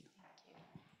 Thank you.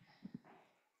 Thank you.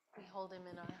 We hold him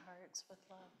in our hearts with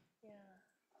love. Yeah,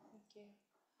 thank you.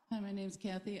 Hi, my name's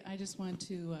Kathy. I just want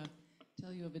to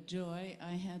tell you of a joy.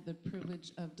 I had the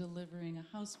privilege of delivering a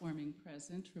housewarming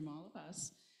present from all of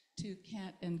us to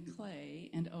Kat and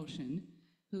Clay and Ocean,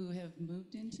 who have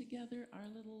moved in together, our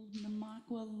little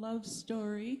Namakwa love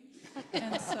story.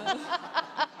 And so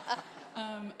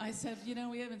I said, you know,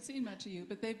 we haven't seen much of you,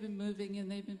 but they've been moving and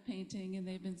they've been painting and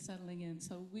they've been settling in,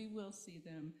 so we will see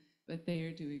them, but they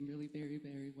are doing really very,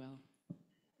 very well.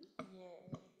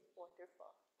 Yay,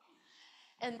 wonderful.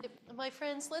 And my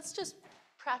friends, let's just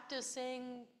practice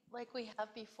saying like we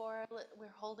have before, we're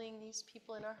holding these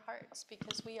people in our hearts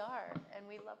because we are, and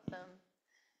we love them.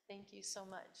 Thank you so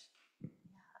much.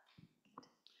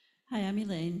 Hi, I'm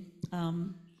Elaine.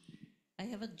 I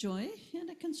have a joy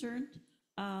and a concern.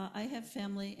 I have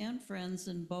family and friends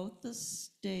in both the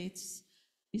states,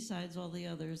 besides all the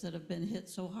others that have been hit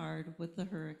so hard with the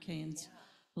hurricanes,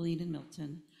 Helene and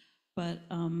Milton. But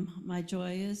my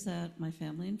joy is that my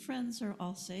family and friends are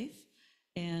all safe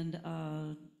and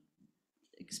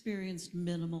experienced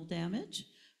minimal damage.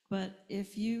 But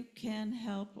if you can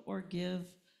help or give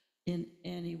in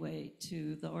any way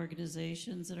to the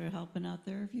organizations that are helping out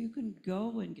there, if you can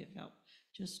go and give help,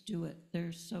 just do it.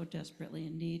 They're so desperately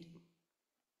in need.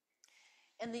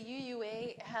 And the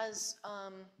UUA has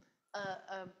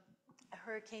a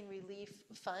hurricane relief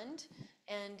fund,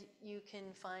 and you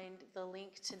can find the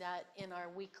link to that in our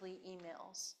weekly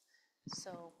emails.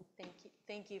 So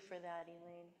thank you for that,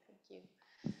 Elaine. Thank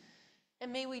you.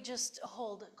 And may we just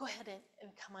hold, go ahead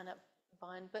and come on up,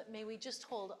 Vaughn, but may we just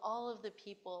hold all of the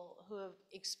people who have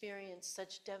experienced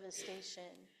such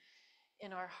devastation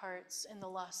in our hearts, and the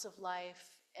loss of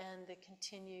life and the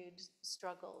continued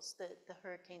struggles that the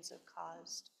hurricanes have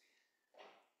caused.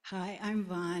 Hi, I'm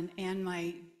Vaughn, and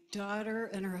my daughter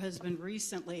and her husband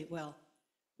recently, well,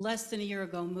 less than a year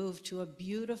ago, moved to a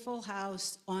beautiful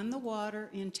house on the water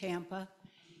in Tampa,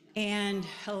 and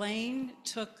Helene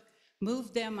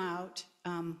moved them out.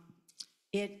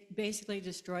 It basically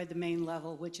destroyed the main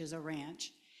level, which is a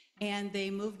ranch, and they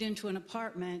moved into an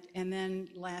apartment, and then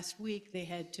last week they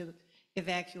had to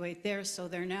evacuate there, so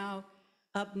they're now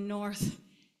up north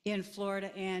in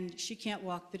Florida, and she can't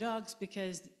walk the dogs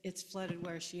because it's flooded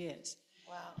where she is.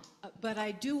 Wow. But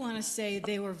I do want to say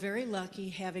they were very lucky.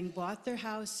 Having bought their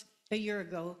house a year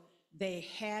ago, they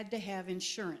had to have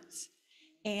insurance.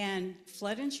 And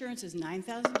flood insurance is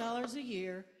 $9,000 a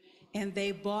year, and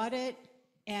they bought it,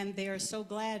 and they are so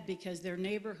glad because their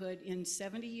neighborhood in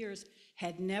 70 years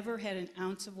had never had an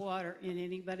ounce of water in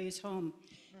anybody's home.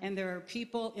 And there are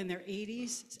people in their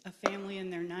 80s, a family in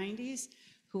their 90s,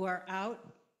 who are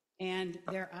out, and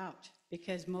they're out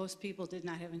because most people did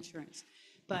not have insurance.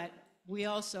 But we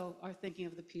also are thinking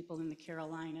of the people in the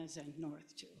Carolinas and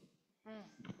north too.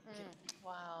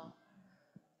 Wow.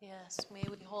 Yes, may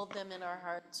we hold them in our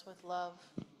hearts with love.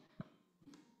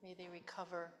 May they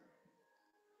recover.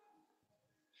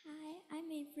 Hi,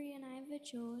 I'm Avery and I have a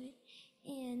joy.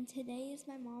 And today is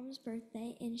my mom's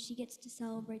birthday and she gets to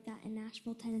celebrate that in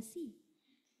Nashville, Tennessee.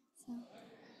 So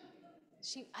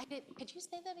Could you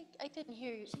say that? I didn't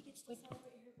hear you. she gets to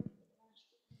celebrate her birthday in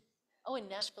Nashville. Oh, in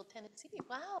Nashville, Tennessee.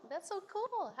 Wow, that's so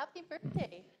cool. Happy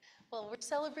birthday. Well, we're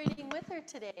celebrating with her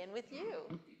today and with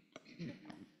you.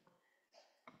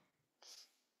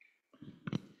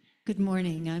 Good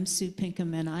morning. I'm Sue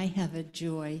Pinkham, and I have a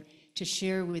joy to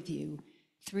share with you.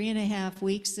 3.5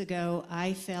 weeks ago,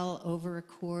 I fell over a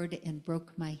cord and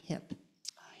broke my hip.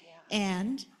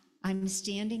 And I'm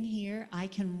standing here. I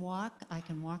can walk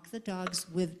the dogs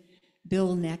with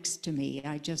Bill next to me.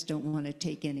 I just don't want to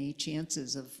take any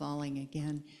chances of falling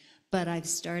again. But I've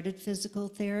started physical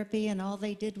therapy, and all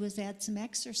they did was add some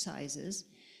exercises.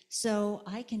 So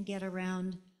I can get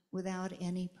around without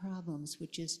any problems,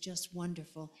 which is just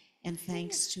wonderful. And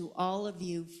thanks to all of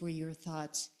you for your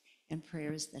thoughts and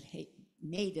prayers that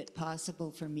made it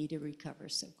possible for me to recover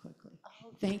so quickly.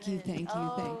 Thank you, Good. thank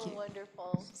you, thank Oh, you.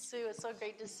 wonderful. Sue, it's so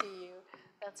great to see you.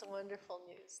 That's wonderful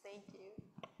news. Thank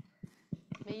you.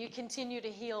 May you continue to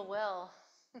heal well.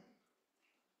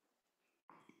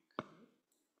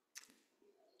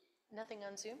 Nothing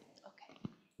on Zoom? Okay.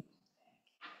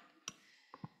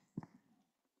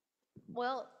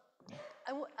 Well,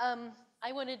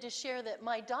 I wanted to share that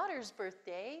my daughter's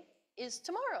birthday is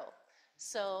tomorrow.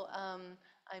 So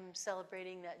I'm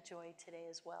celebrating that joy today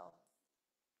as well.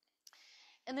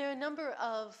 And there are a number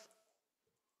of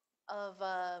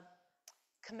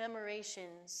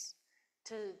commemorations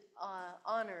to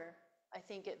honor. I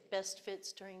think it best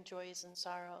fits during joys and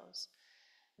sorrows.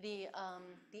 The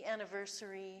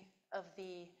anniversary of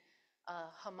the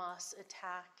Hamas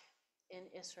attack in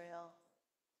Israel.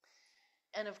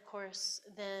 And of course,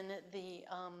 then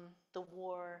the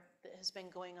war that has been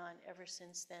going on ever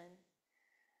since then.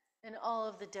 And all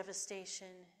of the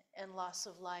devastation and loss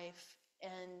of life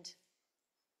and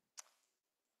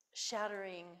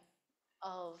shattering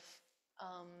of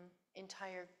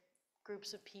entire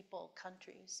groups of people,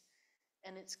 countries,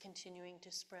 and it's continuing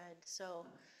to spread. So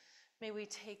may we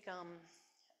take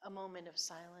a moment of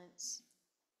silence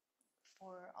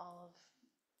for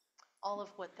all of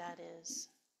what that is.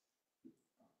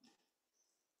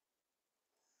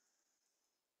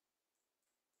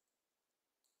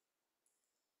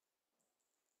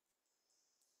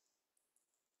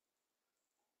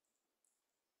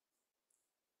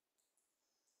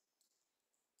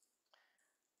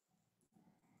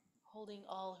 Holding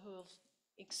all who have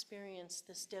experienced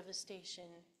this devastation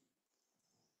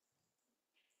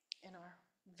in our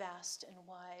vast and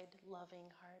wide,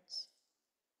 loving hearts.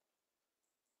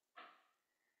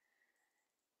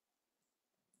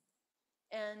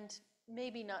 And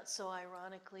maybe not so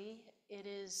ironically, it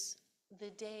is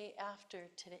the day after,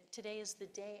 today is the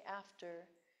day after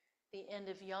the end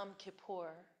of Yom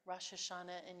Kippur, Rosh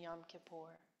Hashanah and Yom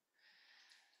Kippur.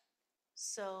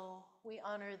 So we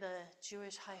honor the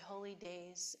Jewish High Holy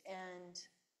Days, and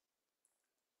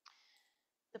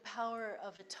the power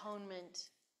of atonement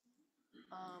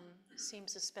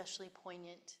seems especially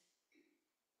poignant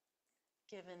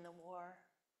given the war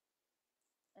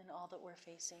and all that we're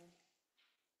facing.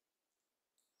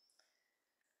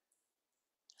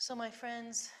 So my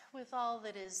friends, with all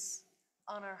that is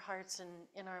on our hearts and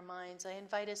in our minds, I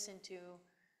invite us into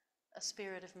a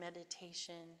spirit of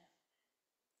meditation.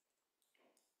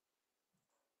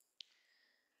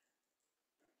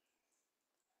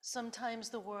 Sometimes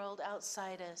the world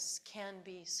outside us can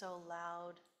be so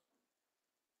loud,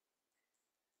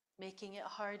 making it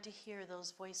hard to hear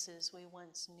those voices we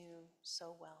once knew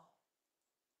so well.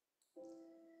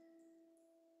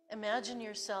 Imagine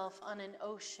yourself on an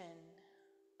ocean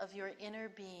of your inner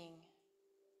being.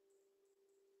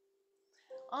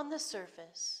 On the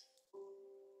surface,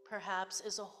 perhaps,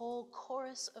 is a whole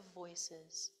chorus of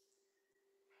voices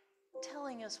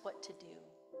telling us what to do,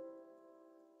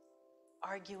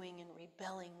 arguing and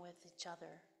rebelling with each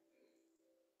other,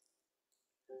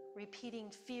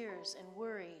 repeating fears and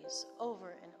worries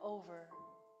over and over,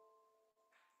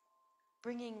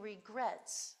 bringing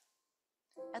regrets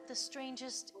at the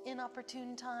strangest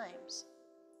inopportune times,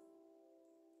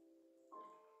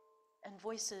 and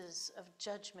voices of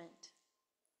judgment,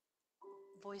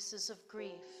 voices of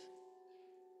grief,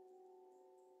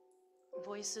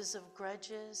 voices of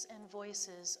grudges, and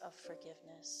voices of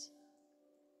forgiveness.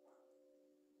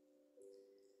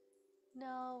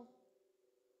 Now,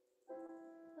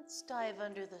 let's dive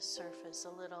under the surface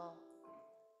a little,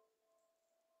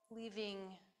 leaving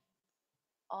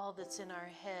all that's in our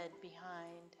head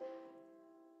behind.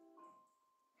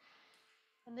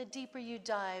 And the deeper you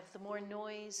dive, the more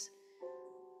noise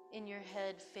in your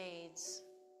head fades,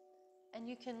 and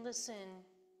you can listen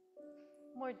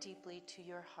more deeply to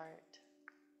your heart.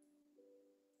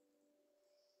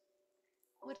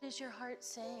 What is your heart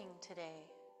saying today?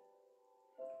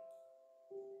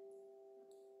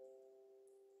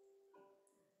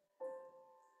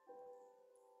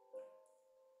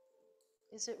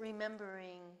 Is it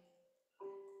remembering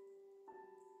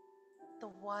the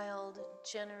wild,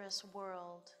 generous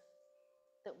world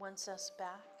that wants us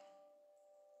back?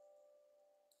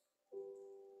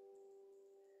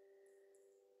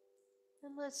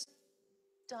 And let's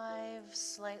dive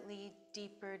slightly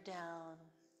deeper down,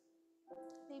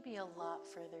 maybe a lot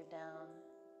further down,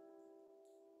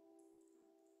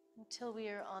 until we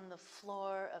are on the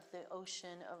floor of the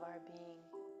ocean of our being,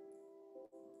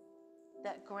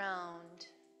 that ground,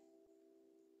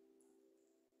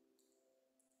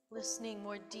 listening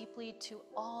more deeply to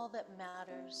all that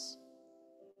matters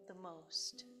the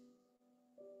most.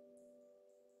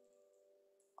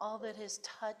 all that has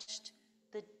touched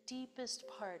the deepest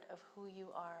part of who you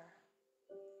are.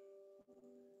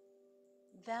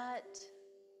 That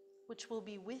which will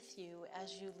be with you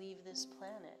as you leave this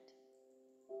planet.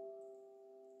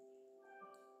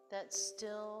 That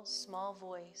still, small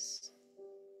voice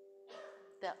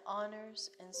that honors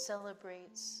and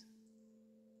celebrates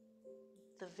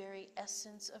the very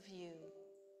essence of you,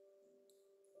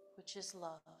 which is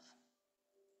love.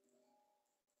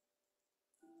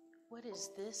 What is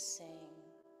this saying?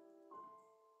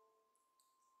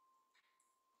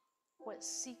 What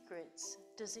secrets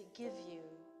does it give you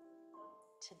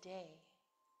today?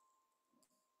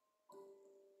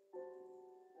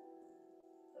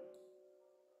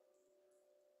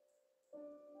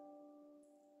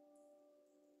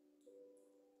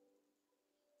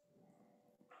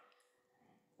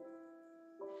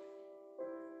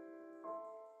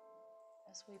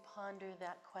 As we ponder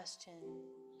that question,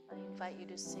 I invite you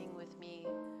to sing with me,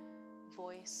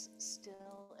 voice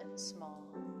still and small.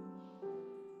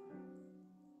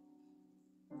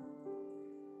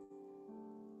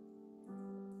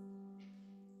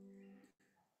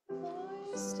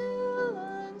 Voice still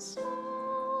and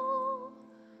small,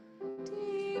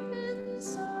 deep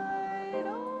inside,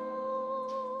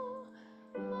 oh,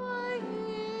 I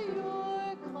hear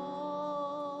your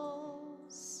call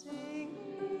singing.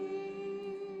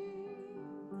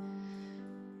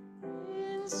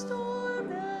 In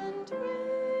storm and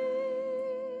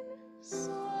rain,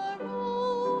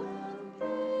 sorrow and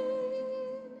pain,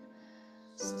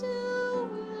 still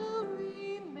will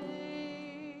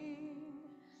remain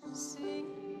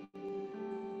singing,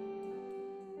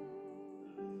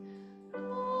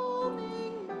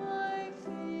 calming my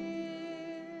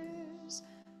fears,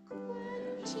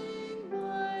 quenching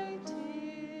my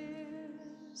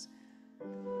tears,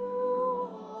 through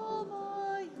all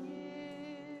the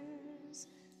years,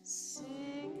 singing.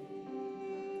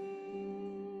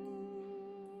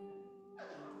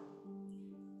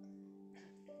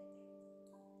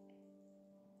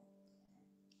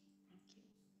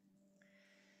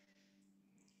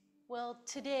 Well,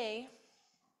 today,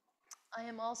 I'm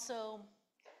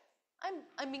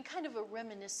in kind of a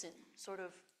reminiscent sort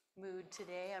of mood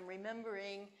today. I'm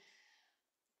remembering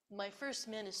my first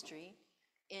ministry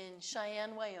in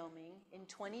Cheyenne, Wyoming in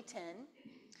 2010.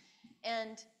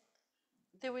 And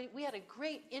we had a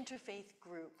great interfaith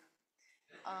group.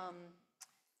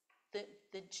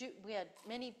 We had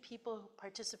many people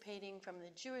participating from the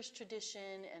Jewish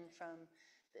tradition and from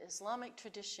the Islamic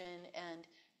tradition and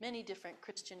many different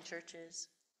Christian churches.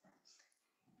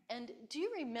 And do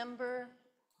you remember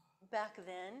back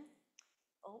then?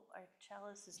 Oh, our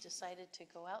chalice has decided to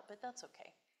go out, but that's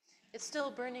okay. It's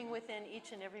still burning within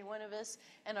each and every one of us,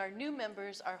 and our new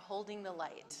members are holding the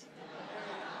light.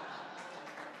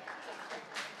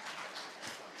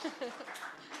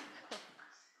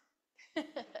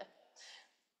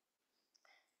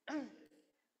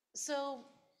 So,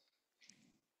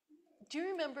 do you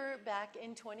remember back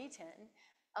in 2010,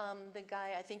 the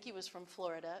guy, I think he was from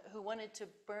Florida, who wanted to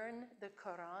burn the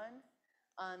Quran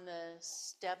on the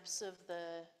steps of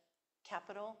the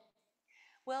Capitol?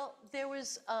 Well, there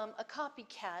was a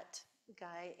copycat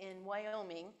guy in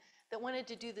Wyoming that wanted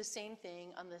to do the same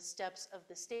thing on the steps of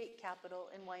the state capitol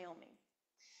in Wyoming.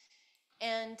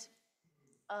 And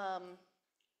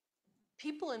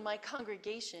people in my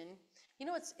congregation, you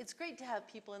know, it's great to have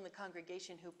people in the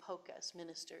congregation who poke us,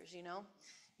 ministers, you know?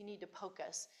 You need to poke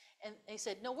us. And they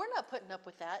said, no, we're not putting up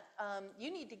with that.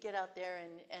 You need to get out there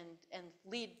and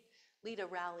lead a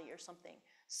rally or something.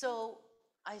 So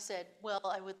I said, well,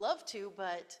 I would love to,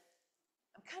 but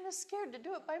I'm kind of scared to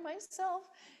do it by myself.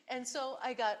 And so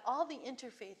I got all the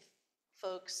interfaith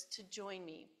folks to join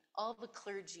me, all the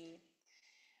clergy.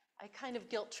 I kind of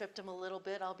guilt-tripped them a little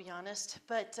bit, I'll be honest,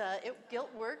 but guilt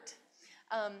worked.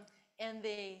 And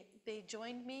they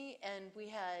joined me, and we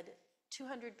had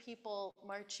 200 people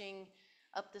marching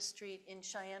up the street in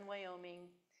Cheyenne, Wyoming,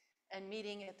 and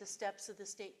meeting at the steps of the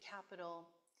state capitol.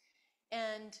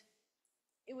 And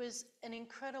it was an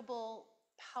incredible,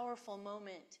 powerful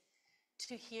moment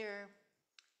to hear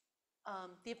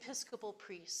the Episcopal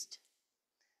priest.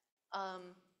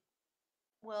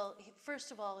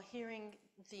 First of all, hearing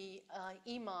the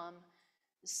imam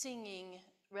singing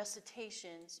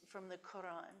recitations from the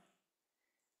Quran,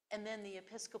 and then the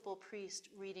Episcopal priest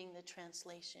reading the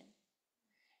translation,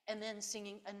 and then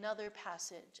singing another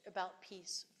passage about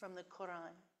peace from the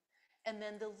Quran, and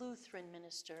then the Lutheran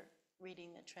minister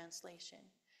reading the translation,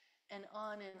 and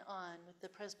on with the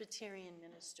Presbyterian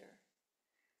minister,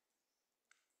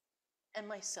 and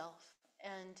myself.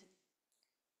 And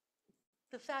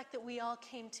the fact that we all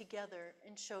came together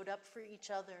and showed up for each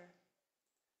other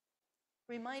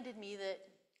reminded me that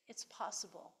it's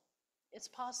possible. It's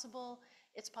possible,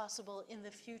 it's possible in the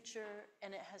future,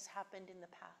 and it has happened in the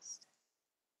past.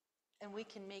 And we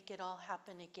can make it all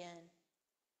happen again.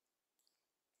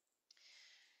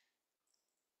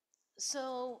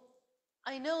 So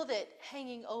I know that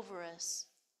hanging over us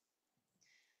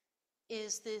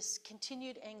is this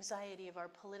continued anxiety of our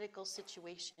political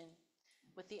situation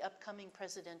with the upcoming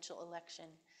presidential election.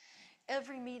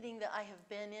 Every meeting that I have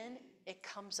been in, it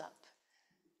comes up,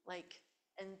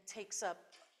 and takes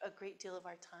up a great deal of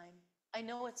our time. I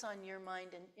know it's on your mind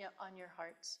and on your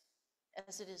hearts,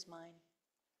 as it is mine.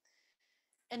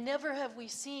 And never have we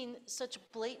seen such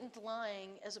blatant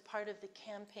lying as a part of the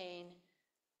campaign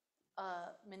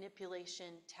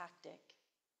manipulation tactic.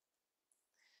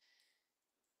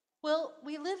 Well,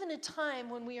 we live in a time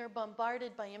when we are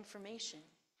bombarded by information,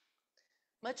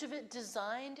 much of it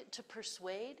designed to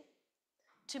persuade,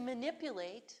 to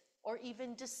manipulate, or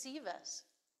even deceive us.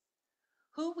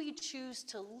 Who we choose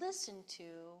to listen to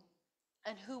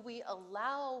and who we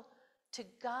allow to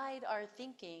guide our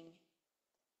thinking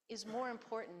is more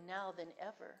important now than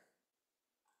ever.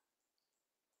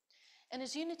 And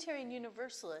as Unitarian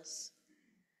Universalists,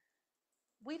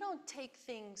 we don't take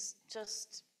things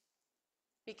just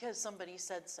because somebody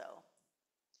said so.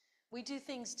 We do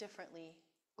things differently.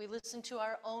 We listen to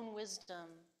our own wisdom,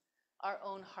 our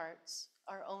own hearts,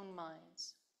 our own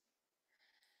minds.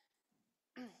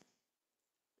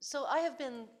 So I have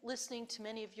been listening to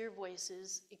many of your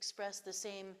voices express the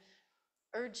same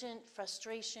urgent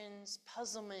frustrations,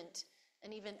 puzzlement,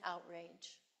 and even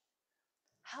outrage.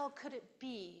 How could it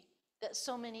be that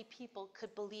so many people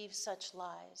could believe such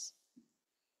lies?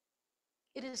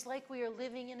 It is like we are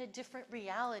living in a different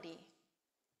reality.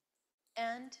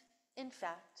 And, in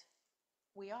fact,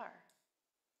 we are.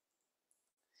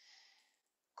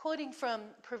 Quoting from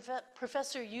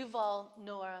Professor Yuval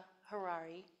Noah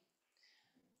Harari,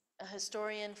 a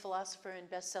historian, philosopher, and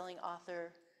best-selling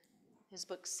author, his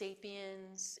book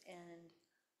Sapiens and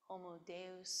Homo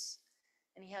Deus,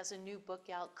 and he has a new book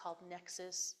out called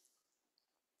Nexus.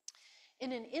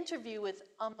 In an interview with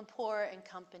Amanpour and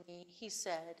Company, he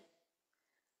said,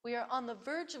 "We are on the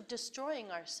verge of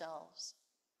destroying ourselves.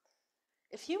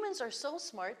 If humans are so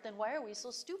smart, then why are we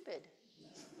so stupid?"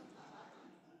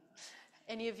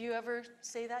 Any of you ever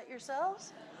say that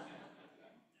yourselves?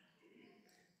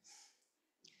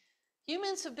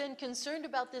 Humans have been concerned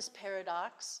about this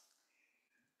paradox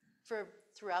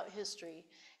throughout history,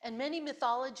 and many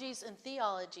mythologies and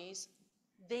theologies,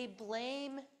 they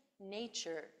blame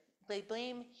nature, they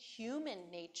blame human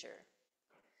nature,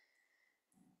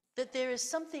 that there is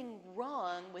something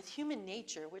wrong with human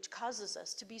nature which causes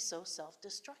us to be so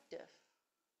self-destructive.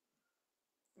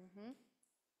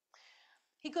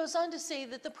 He goes on to say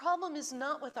that the problem is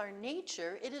not with our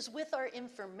nature, it is with our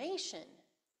information.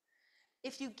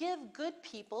 If you give good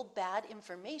people bad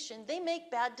information, they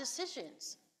make bad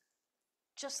decisions,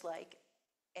 just like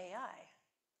AI.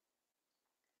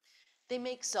 They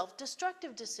make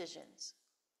self-destructive decisions.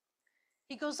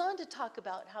 He goes on to talk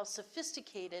about how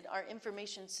sophisticated our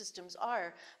information systems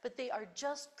are, but they are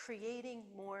just creating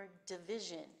more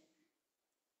division.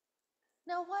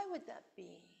 Now, why would that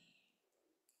be?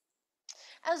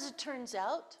 As it turns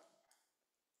out,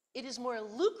 it is more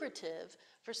lucrative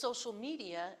for social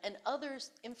media and other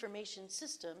information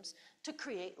systems to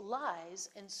create lies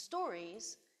and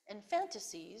stories and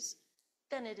fantasies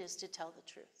than it is to tell the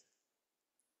truth.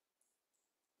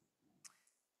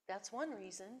 That's one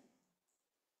reason.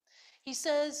 He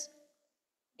says,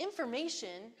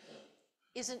 information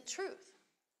isn't truth.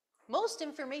 Most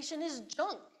information is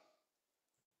junk.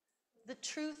 The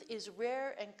truth is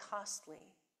rare and costly.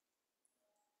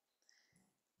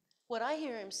 What I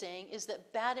hear him saying is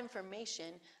that bad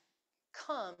information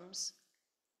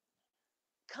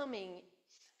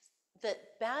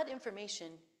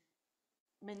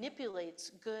manipulates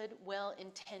good,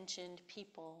 well-intentioned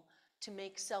people to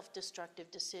make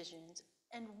self-destructive decisions.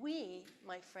 And we,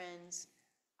 my friends,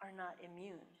 are not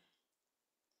immune.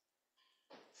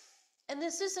 And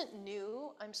this isn't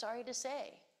new, I'm sorry to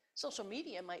say. Social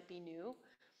media might be new,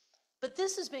 but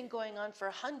this has been going on for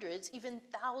hundreds, even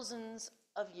thousands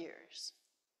of years.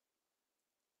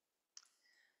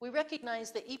 We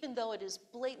recognize that even though it is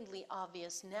blatantly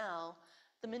obvious now,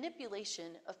 the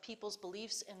manipulation of people's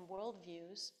beliefs and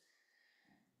worldviews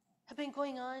have been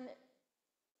going on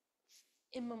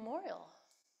immemorial.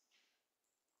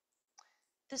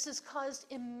 This has caused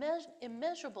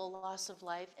immeasurable loss of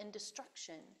life and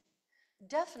destruction,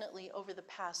 definitely over the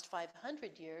past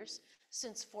 500 years,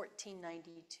 since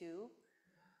 1492.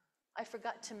 I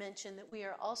forgot to mention that we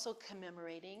are also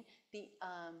commemorating the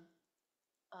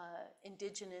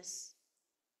Indigenous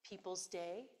People's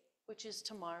Day, which is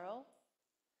tomorrow.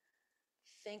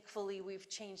 Thankfully, we've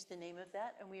changed the name of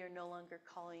that, and we are no longer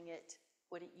calling it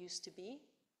what it used to be.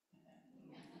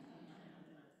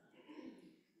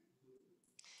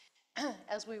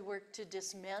 As we work to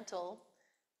dismantle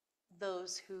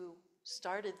those who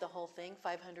started the whole thing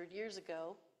 500 years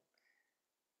ago,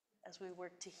 as we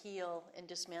work to heal and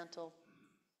dismantle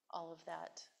all of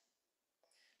that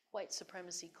white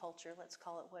supremacy culture, let's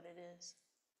call it what it is.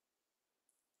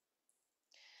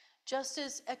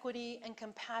 Justice, equity, and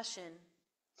compassion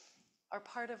are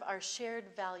part of our shared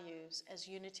values as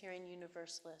Unitarian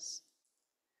Universalists.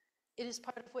 It is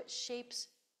part of what shapes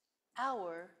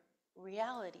our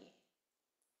reality.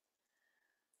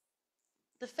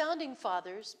 The founding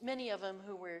fathers, many of them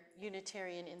who were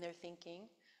Unitarian in their thinking,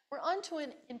 were onto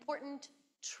an important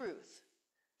truth,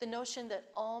 the notion that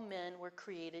all men were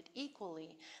created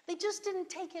equally. They just didn't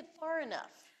take it far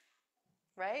enough,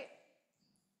 right?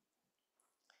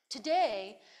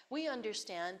 Today, we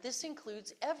understand this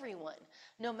includes everyone,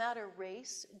 no matter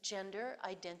race, gender,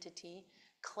 identity,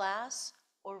 class,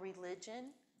 or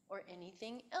religion, or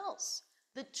anything else.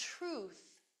 The truth,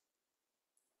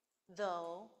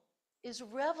 though, is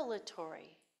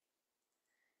revelatory.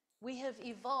 We have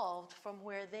evolved from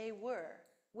where they were.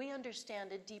 We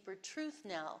understand a deeper truth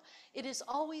now. It is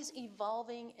always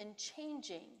evolving and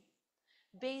changing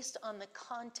based on the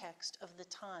context of the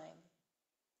time.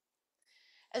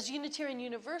 As Unitarian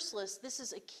Universalists, this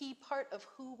is a key part of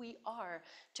who we are,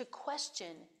 to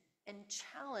question and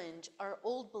challenge our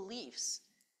old beliefs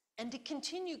and to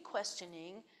continue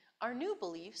questioning our new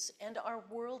beliefs and our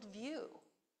worldview.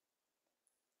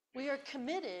 We are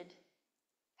committed,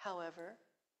 however,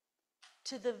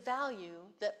 to the value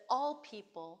that all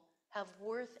people have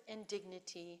worth and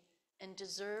dignity and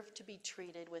deserve to be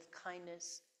treated with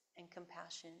kindness and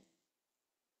compassion.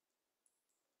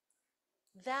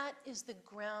 That is the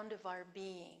ground of our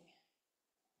being.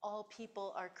 All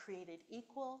people are created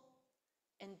equal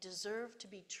and deserve to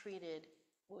be treated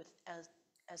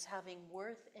as having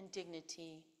worth and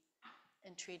dignity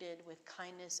and treated with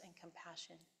kindness and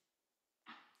compassion.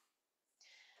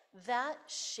 That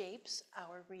shapes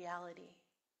our reality.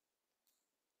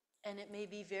 And it may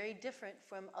be very different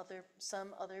from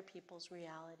some other people's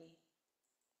reality.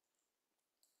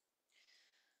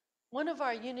 One of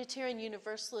our Unitarian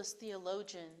Universalist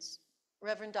theologians,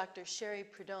 Reverend Dr. Sherry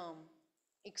Prudhomme,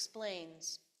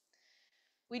 explains,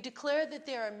 "We declare that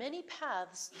there are many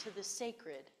paths to the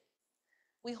sacred.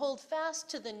 We hold fast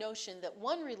to the notion that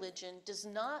one religion does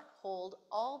not hold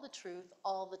all the truth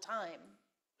all the time.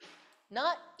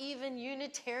 Not even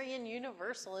Unitarian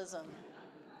Universalism."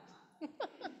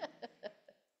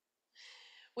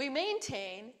 We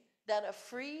maintain that a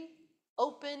free,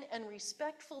 open, and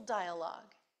respectful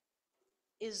dialogue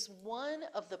is one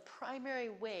of the primary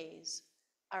ways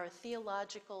our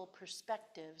theological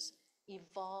perspectives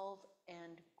evolve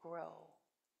and grow.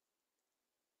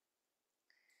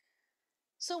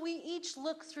 So we each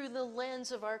look through the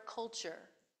lens of our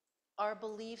culture, our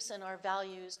beliefs and our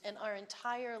values, and our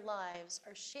entire lives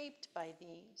are shaped by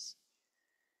these.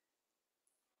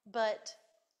 But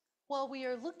while we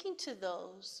are looking to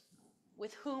those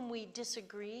with whom we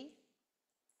disagree,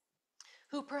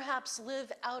 who perhaps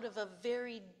live out of a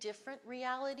very different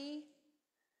reality,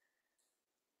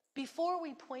 before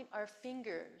we point our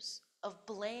fingers of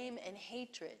blame and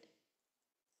hatred,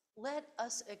 let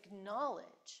us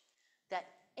acknowledge that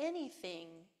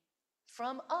anything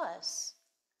from us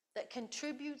that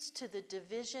contributes to the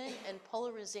division and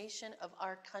polarization of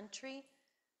our country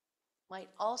might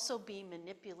also be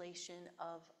manipulation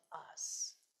of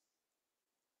us.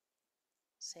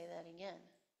 Say that again.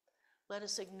 Let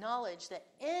us acknowledge that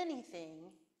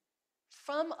anything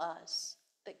from us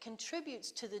that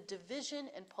contributes to the division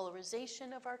and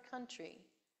polarization of our country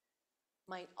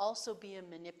might also be a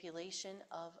manipulation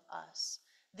of us.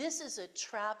 This is a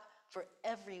trap for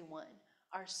everyone,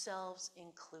 ourselves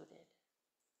included.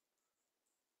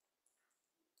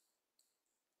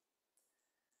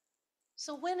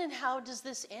 So when and how does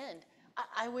this end?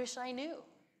 I wish I knew.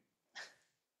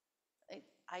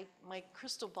 My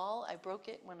crystal ball, I broke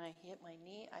it when I hit my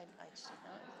knee. I should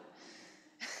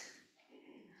know.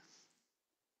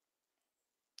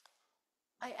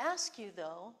 I ask you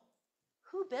though,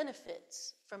 who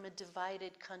benefits from a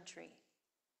divided country?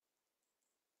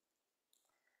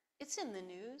 It's in the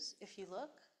news if you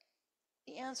look.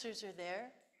 The answers are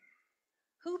there.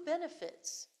 Who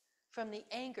benefits from the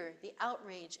anger, the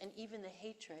outrage, and even the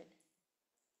hatred?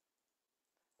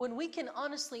 When we can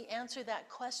honestly answer that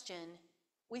question,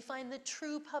 we find the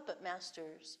true puppet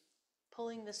masters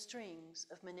pulling the strings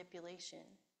of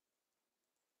manipulation.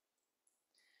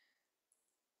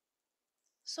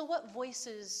 So what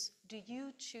voices do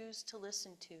you choose to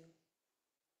listen to?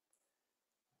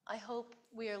 I hope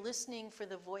we are listening for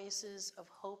the voices of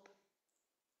hope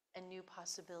and new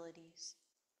possibilities,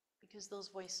 because those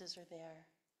voices are there.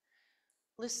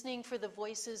 Listening for the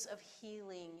voices of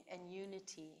healing and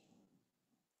unity.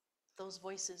 Those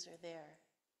voices are there.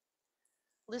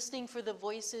 Listening for the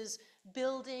voices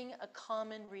building a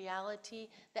common reality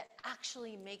that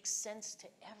actually makes sense to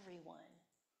everyone.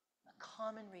 A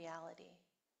common reality.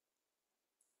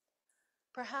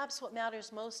 Perhaps what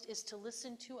matters most is to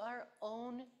listen to our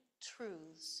own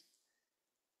truths,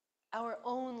 our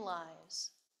own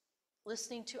lives,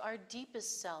 listening to our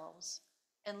deepest selves,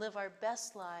 and live our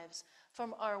best lives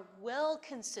from our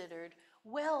well-considered,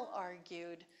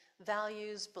 well-argued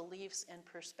values, beliefs, and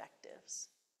perspectives.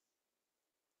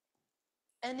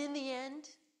 And in the end,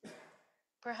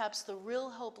 perhaps the real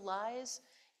hope lies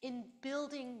in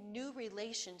building new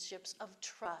relationships of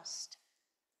trust,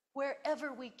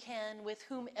 wherever we can, with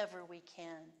whomever we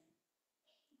can.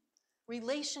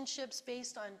 Relationships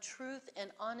based on truth and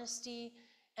honesty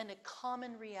and a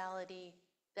common reality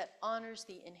that honors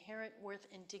the inherent worth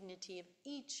and dignity of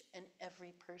each and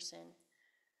every person.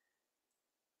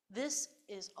 This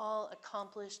is all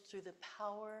accomplished through the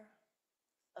power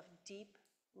of deep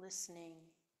listening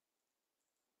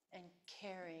and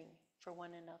caring for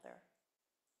one another.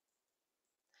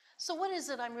 So what is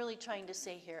it I'm really trying to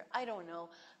say here? I don't know.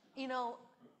 You know,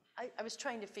 I was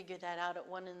trying to figure that out at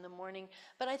 1 a.m,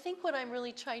 but I think what I'm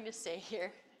really trying to say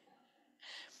here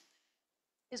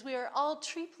is we are all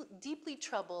deeply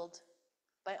troubled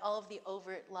by all of the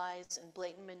overt lies and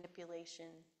blatant manipulation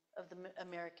of the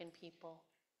American people.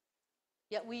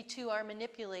 Yet we too are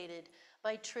manipulated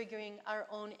by triggering our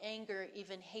own anger,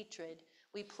 even hatred.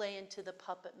 We play into the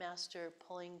puppet master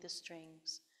pulling the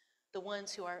strings, the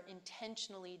ones who are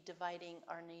intentionally dividing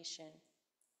our nation.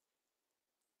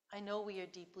 I know we are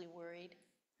deeply worried.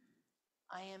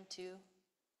 I am too.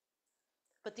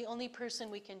 But the only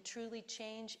person we can truly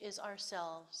change is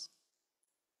ourselves.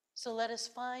 So let us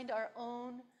find our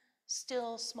own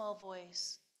still small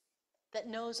voice that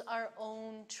knows our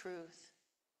own truth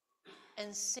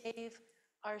and save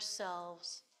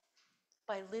ourselves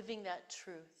by living that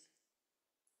truth,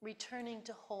 returning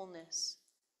to wholeness,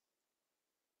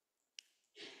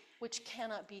 which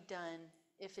cannot be done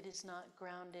if it is not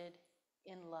grounded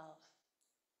in love.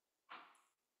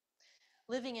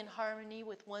 Living in harmony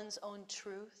with one's own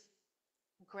truth,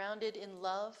 grounded in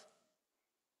love,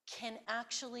 can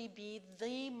actually be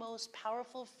the most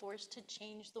powerful force to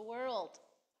change the world.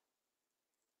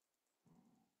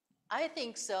 I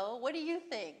think so. What do you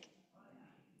think?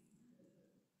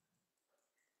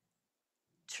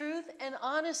 Truth and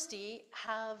honesty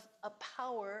have a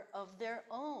power of their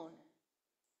own.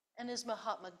 And as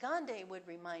Mahatma Gandhi would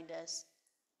remind us,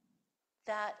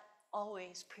 that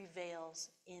always prevails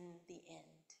in the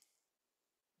end.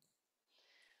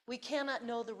 We cannot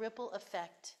know the ripple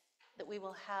effect that we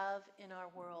will have in our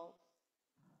world.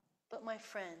 But my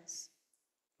friends,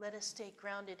 let us stay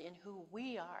grounded in who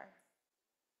we are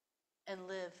and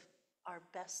live our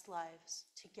best lives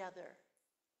together,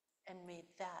 and may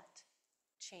that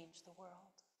change the world.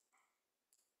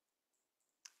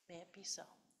 May it be so.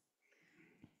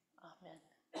 Amen.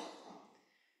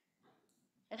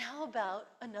 And how about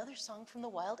another song from the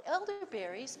Wild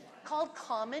Elderberries called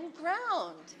Common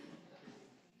Ground?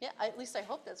 Yeah, at least I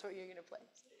hope that's what you're going to play.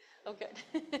 Oh, good.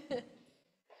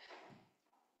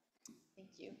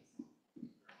 Thank you.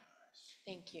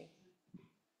 Thank you.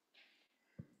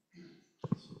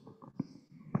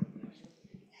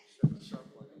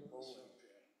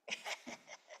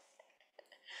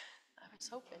 I was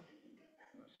hoping.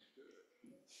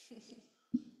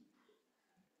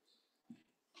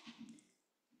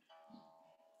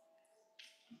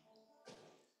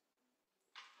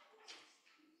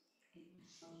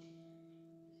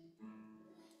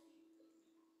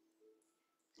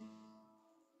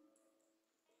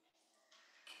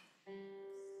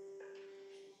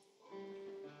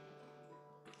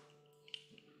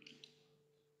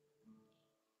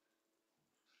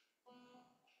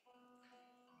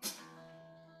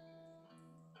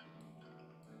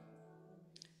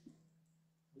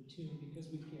 We tune because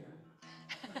we care.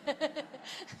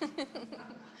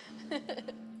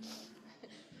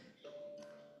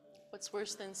 What's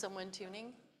worse than someone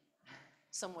tuning?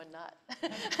 Someone not.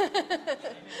 And at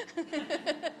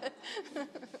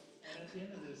the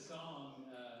end of this song,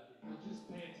 if you'll just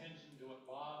pay attention to what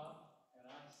Bob and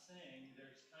I sing,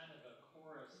 there's kind of a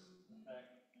chorus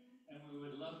effect, and we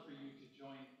would love for you to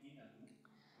join in.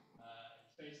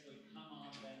 It's basically come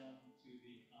on down to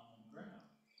the common ground.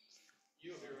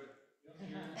 You'll hear it. You'll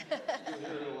hear it. You'll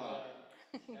hear it a lot.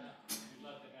 We'd love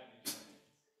to have you join us.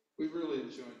 We really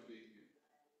enjoyed being here.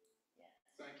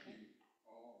 Thank you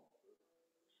all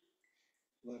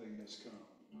for letting us come.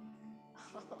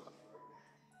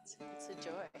 It's a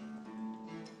joy.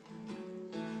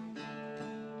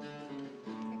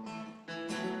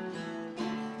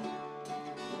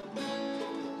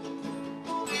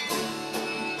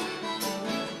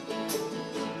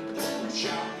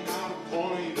 Shouting out a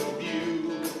point of view,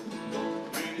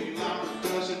 any louder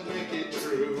doesn't make it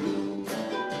true.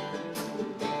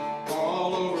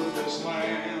 All over this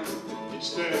land,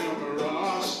 it's them or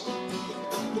us.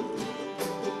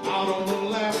 Out on the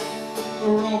left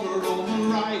or over on the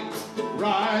right,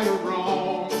 right or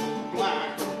wrong,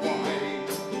 black or white.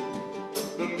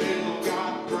 The middle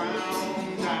got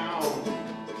ground down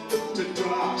to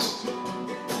dust.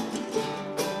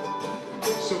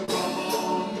 So come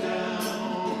on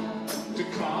down to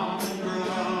common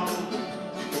ground.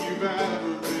 If you've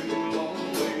ever been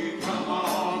lonely, come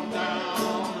on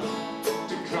down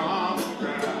to common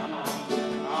ground.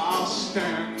 I'll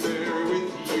stand there with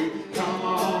you. Come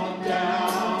on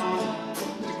down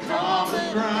to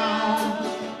common ground,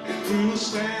 and we'll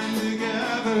stand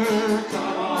together.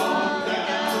 Come on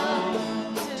down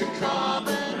to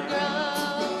common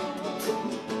ground.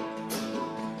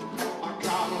 I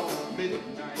got on a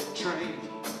midnight train.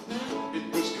 It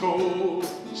was cold,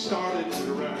 started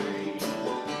to rain.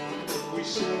 We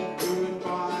said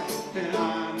goodbye, and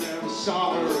I never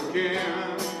saw her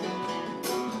again.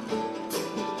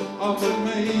 Oh, but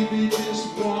maybe just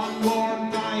one more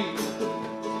night,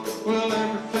 well,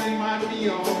 everything might be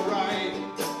alright.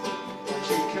 But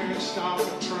you can't stop a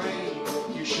train,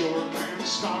 you sure can't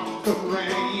stop the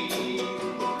rain.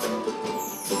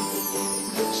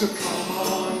 So come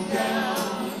on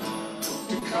down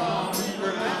to common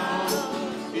ground.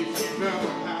 If you've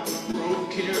ever had a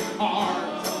broken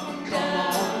heart, come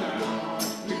on down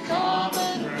to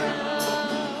common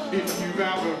ground. If you've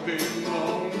ever been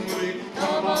lonely,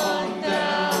 come on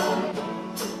down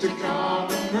to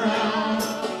common ground,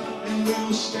 and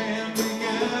we'll stand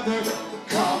together.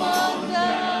 Come on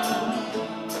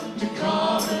down to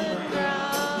common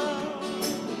ground.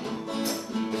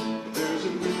 There's a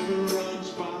river runs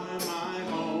by my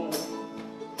home.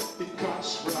 It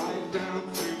cuts right down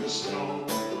through the snow,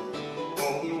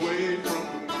 all the way from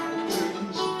the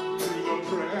mountains through the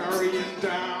prairie and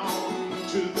down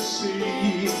to the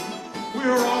sea.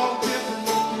 We're all different,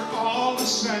 but we're all the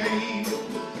same.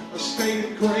 A state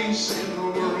of grace in a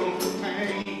world of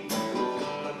pain.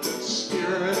 Let the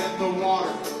spirit and the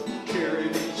water carry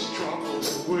these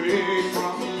troubles away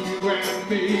from you and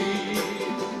me.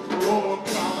 Oh,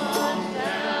 come on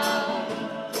down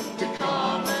to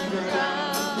common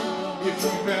ground. If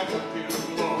you've ever been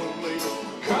lonely,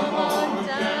 come on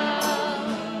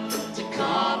down to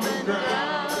common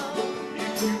ground.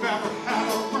 If you've ever had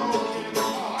a broken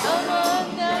heart, come on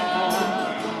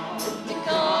down to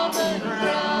common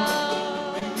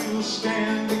ground. And we'll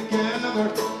stand together.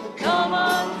 Come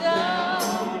on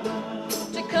down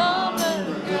to common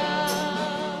ground.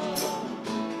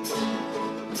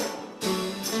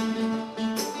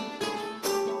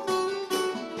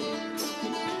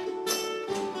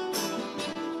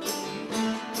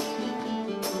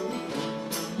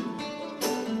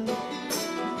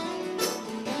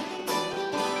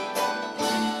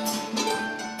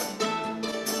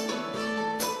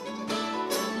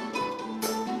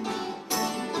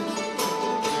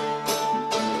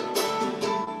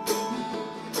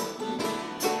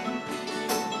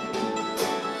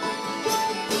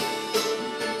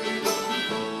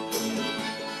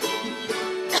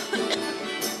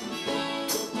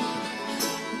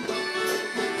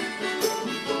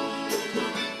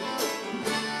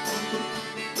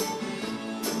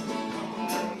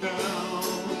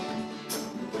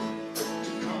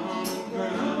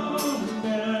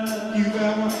 You've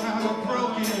ever had a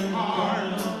broken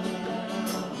heart,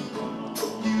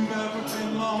 you've ever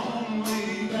been lonely,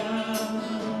 you've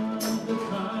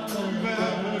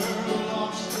ever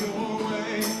lost your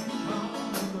way,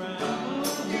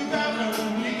 you've ever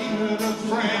needed a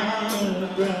friend,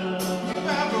 you've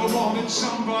ever wanted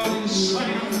somebody to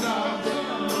stand up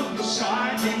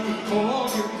beside you and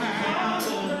hold your hand.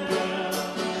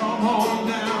 Come on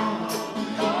down,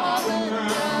 common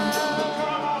ground.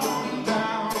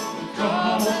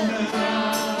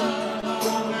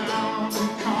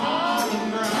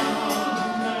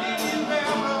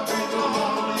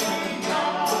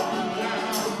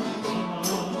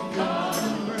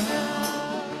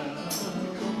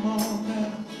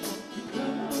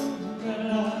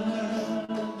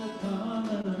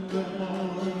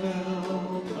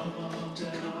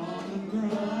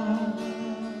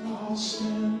 I'll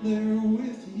stand there with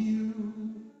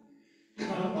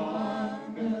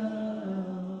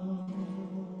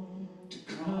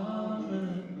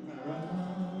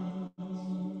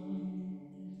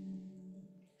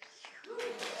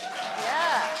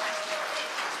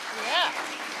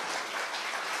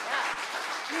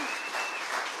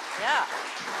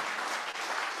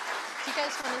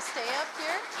want to stay up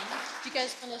here? Do you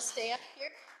guys want to stay up here?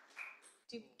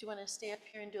 Do you want to stay up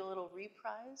here and do a little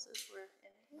reprise as we're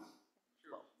ending?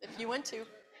 Well, if you want to. I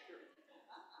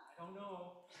don't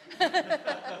know.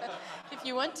 If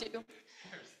you want to. There's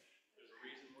a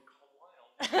reason we're called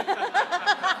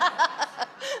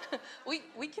wild.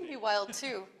 We can be wild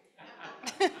too.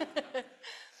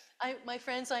 My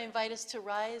friends, I invite us to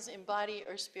rise in body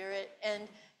or spirit and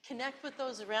connect with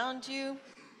those around you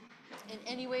in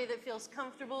any way that feels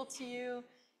comfortable to you,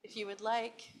 if you would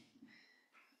like.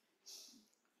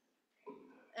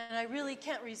 And I really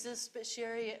can't resist but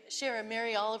share a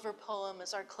Mary Oliver poem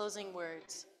as our closing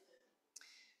words.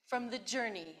 From The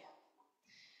Journey.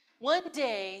 One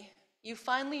day, you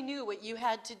finally knew what you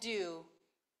had to do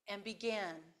and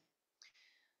began.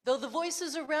 Though the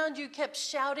voices around you kept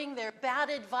shouting their bad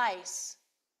advice,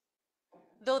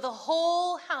 though the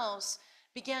whole house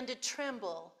began to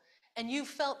tremble and you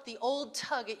felt the old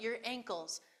tug at your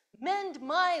ankles, mend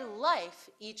my life,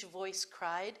 each voice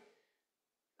cried.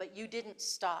 But you didn't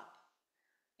stop.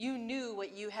 You knew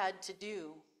what you had to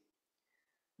do.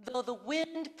 Though the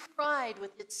wind pried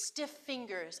with its stiff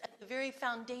fingers at the very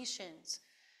foundations,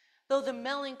 though the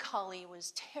melancholy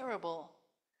was terrible,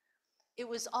 it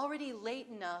was already late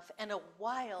enough and a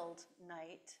wild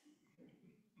night.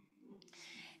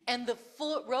 And the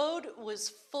road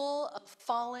was full of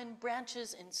fallen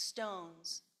branches and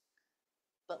stones.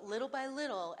 But little by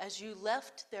little, as you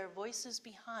left their voices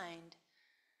behind,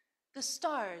 the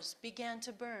stars began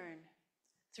to burn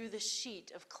through the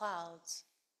sheet of clouds,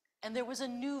 and there was a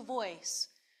new voice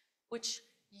which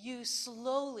you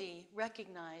slowly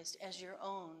recognized as your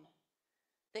own,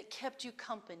 that kept you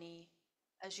company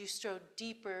as you strode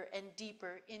deeper and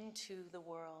deeper into the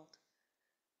world,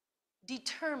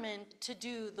 determined to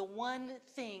do the one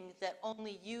thing that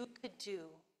only you could do,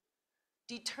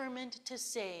 determined to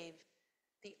save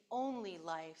the only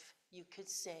life you could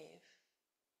save.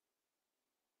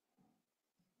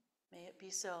 May it be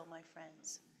so, my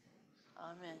friends.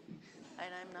 Amen.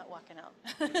 And I'm not walking out.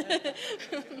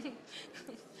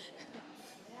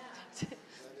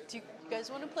 Do you guys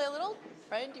want to play a little?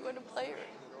 Ryan, do you want to play?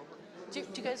 Do you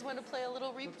guys want to play a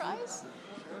little reprise?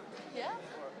 Yeah?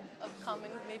 Of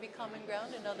maybe Common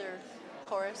Ground, another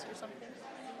chorus or something?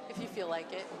 If you feel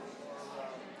like it.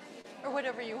 Or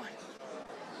whatever you want.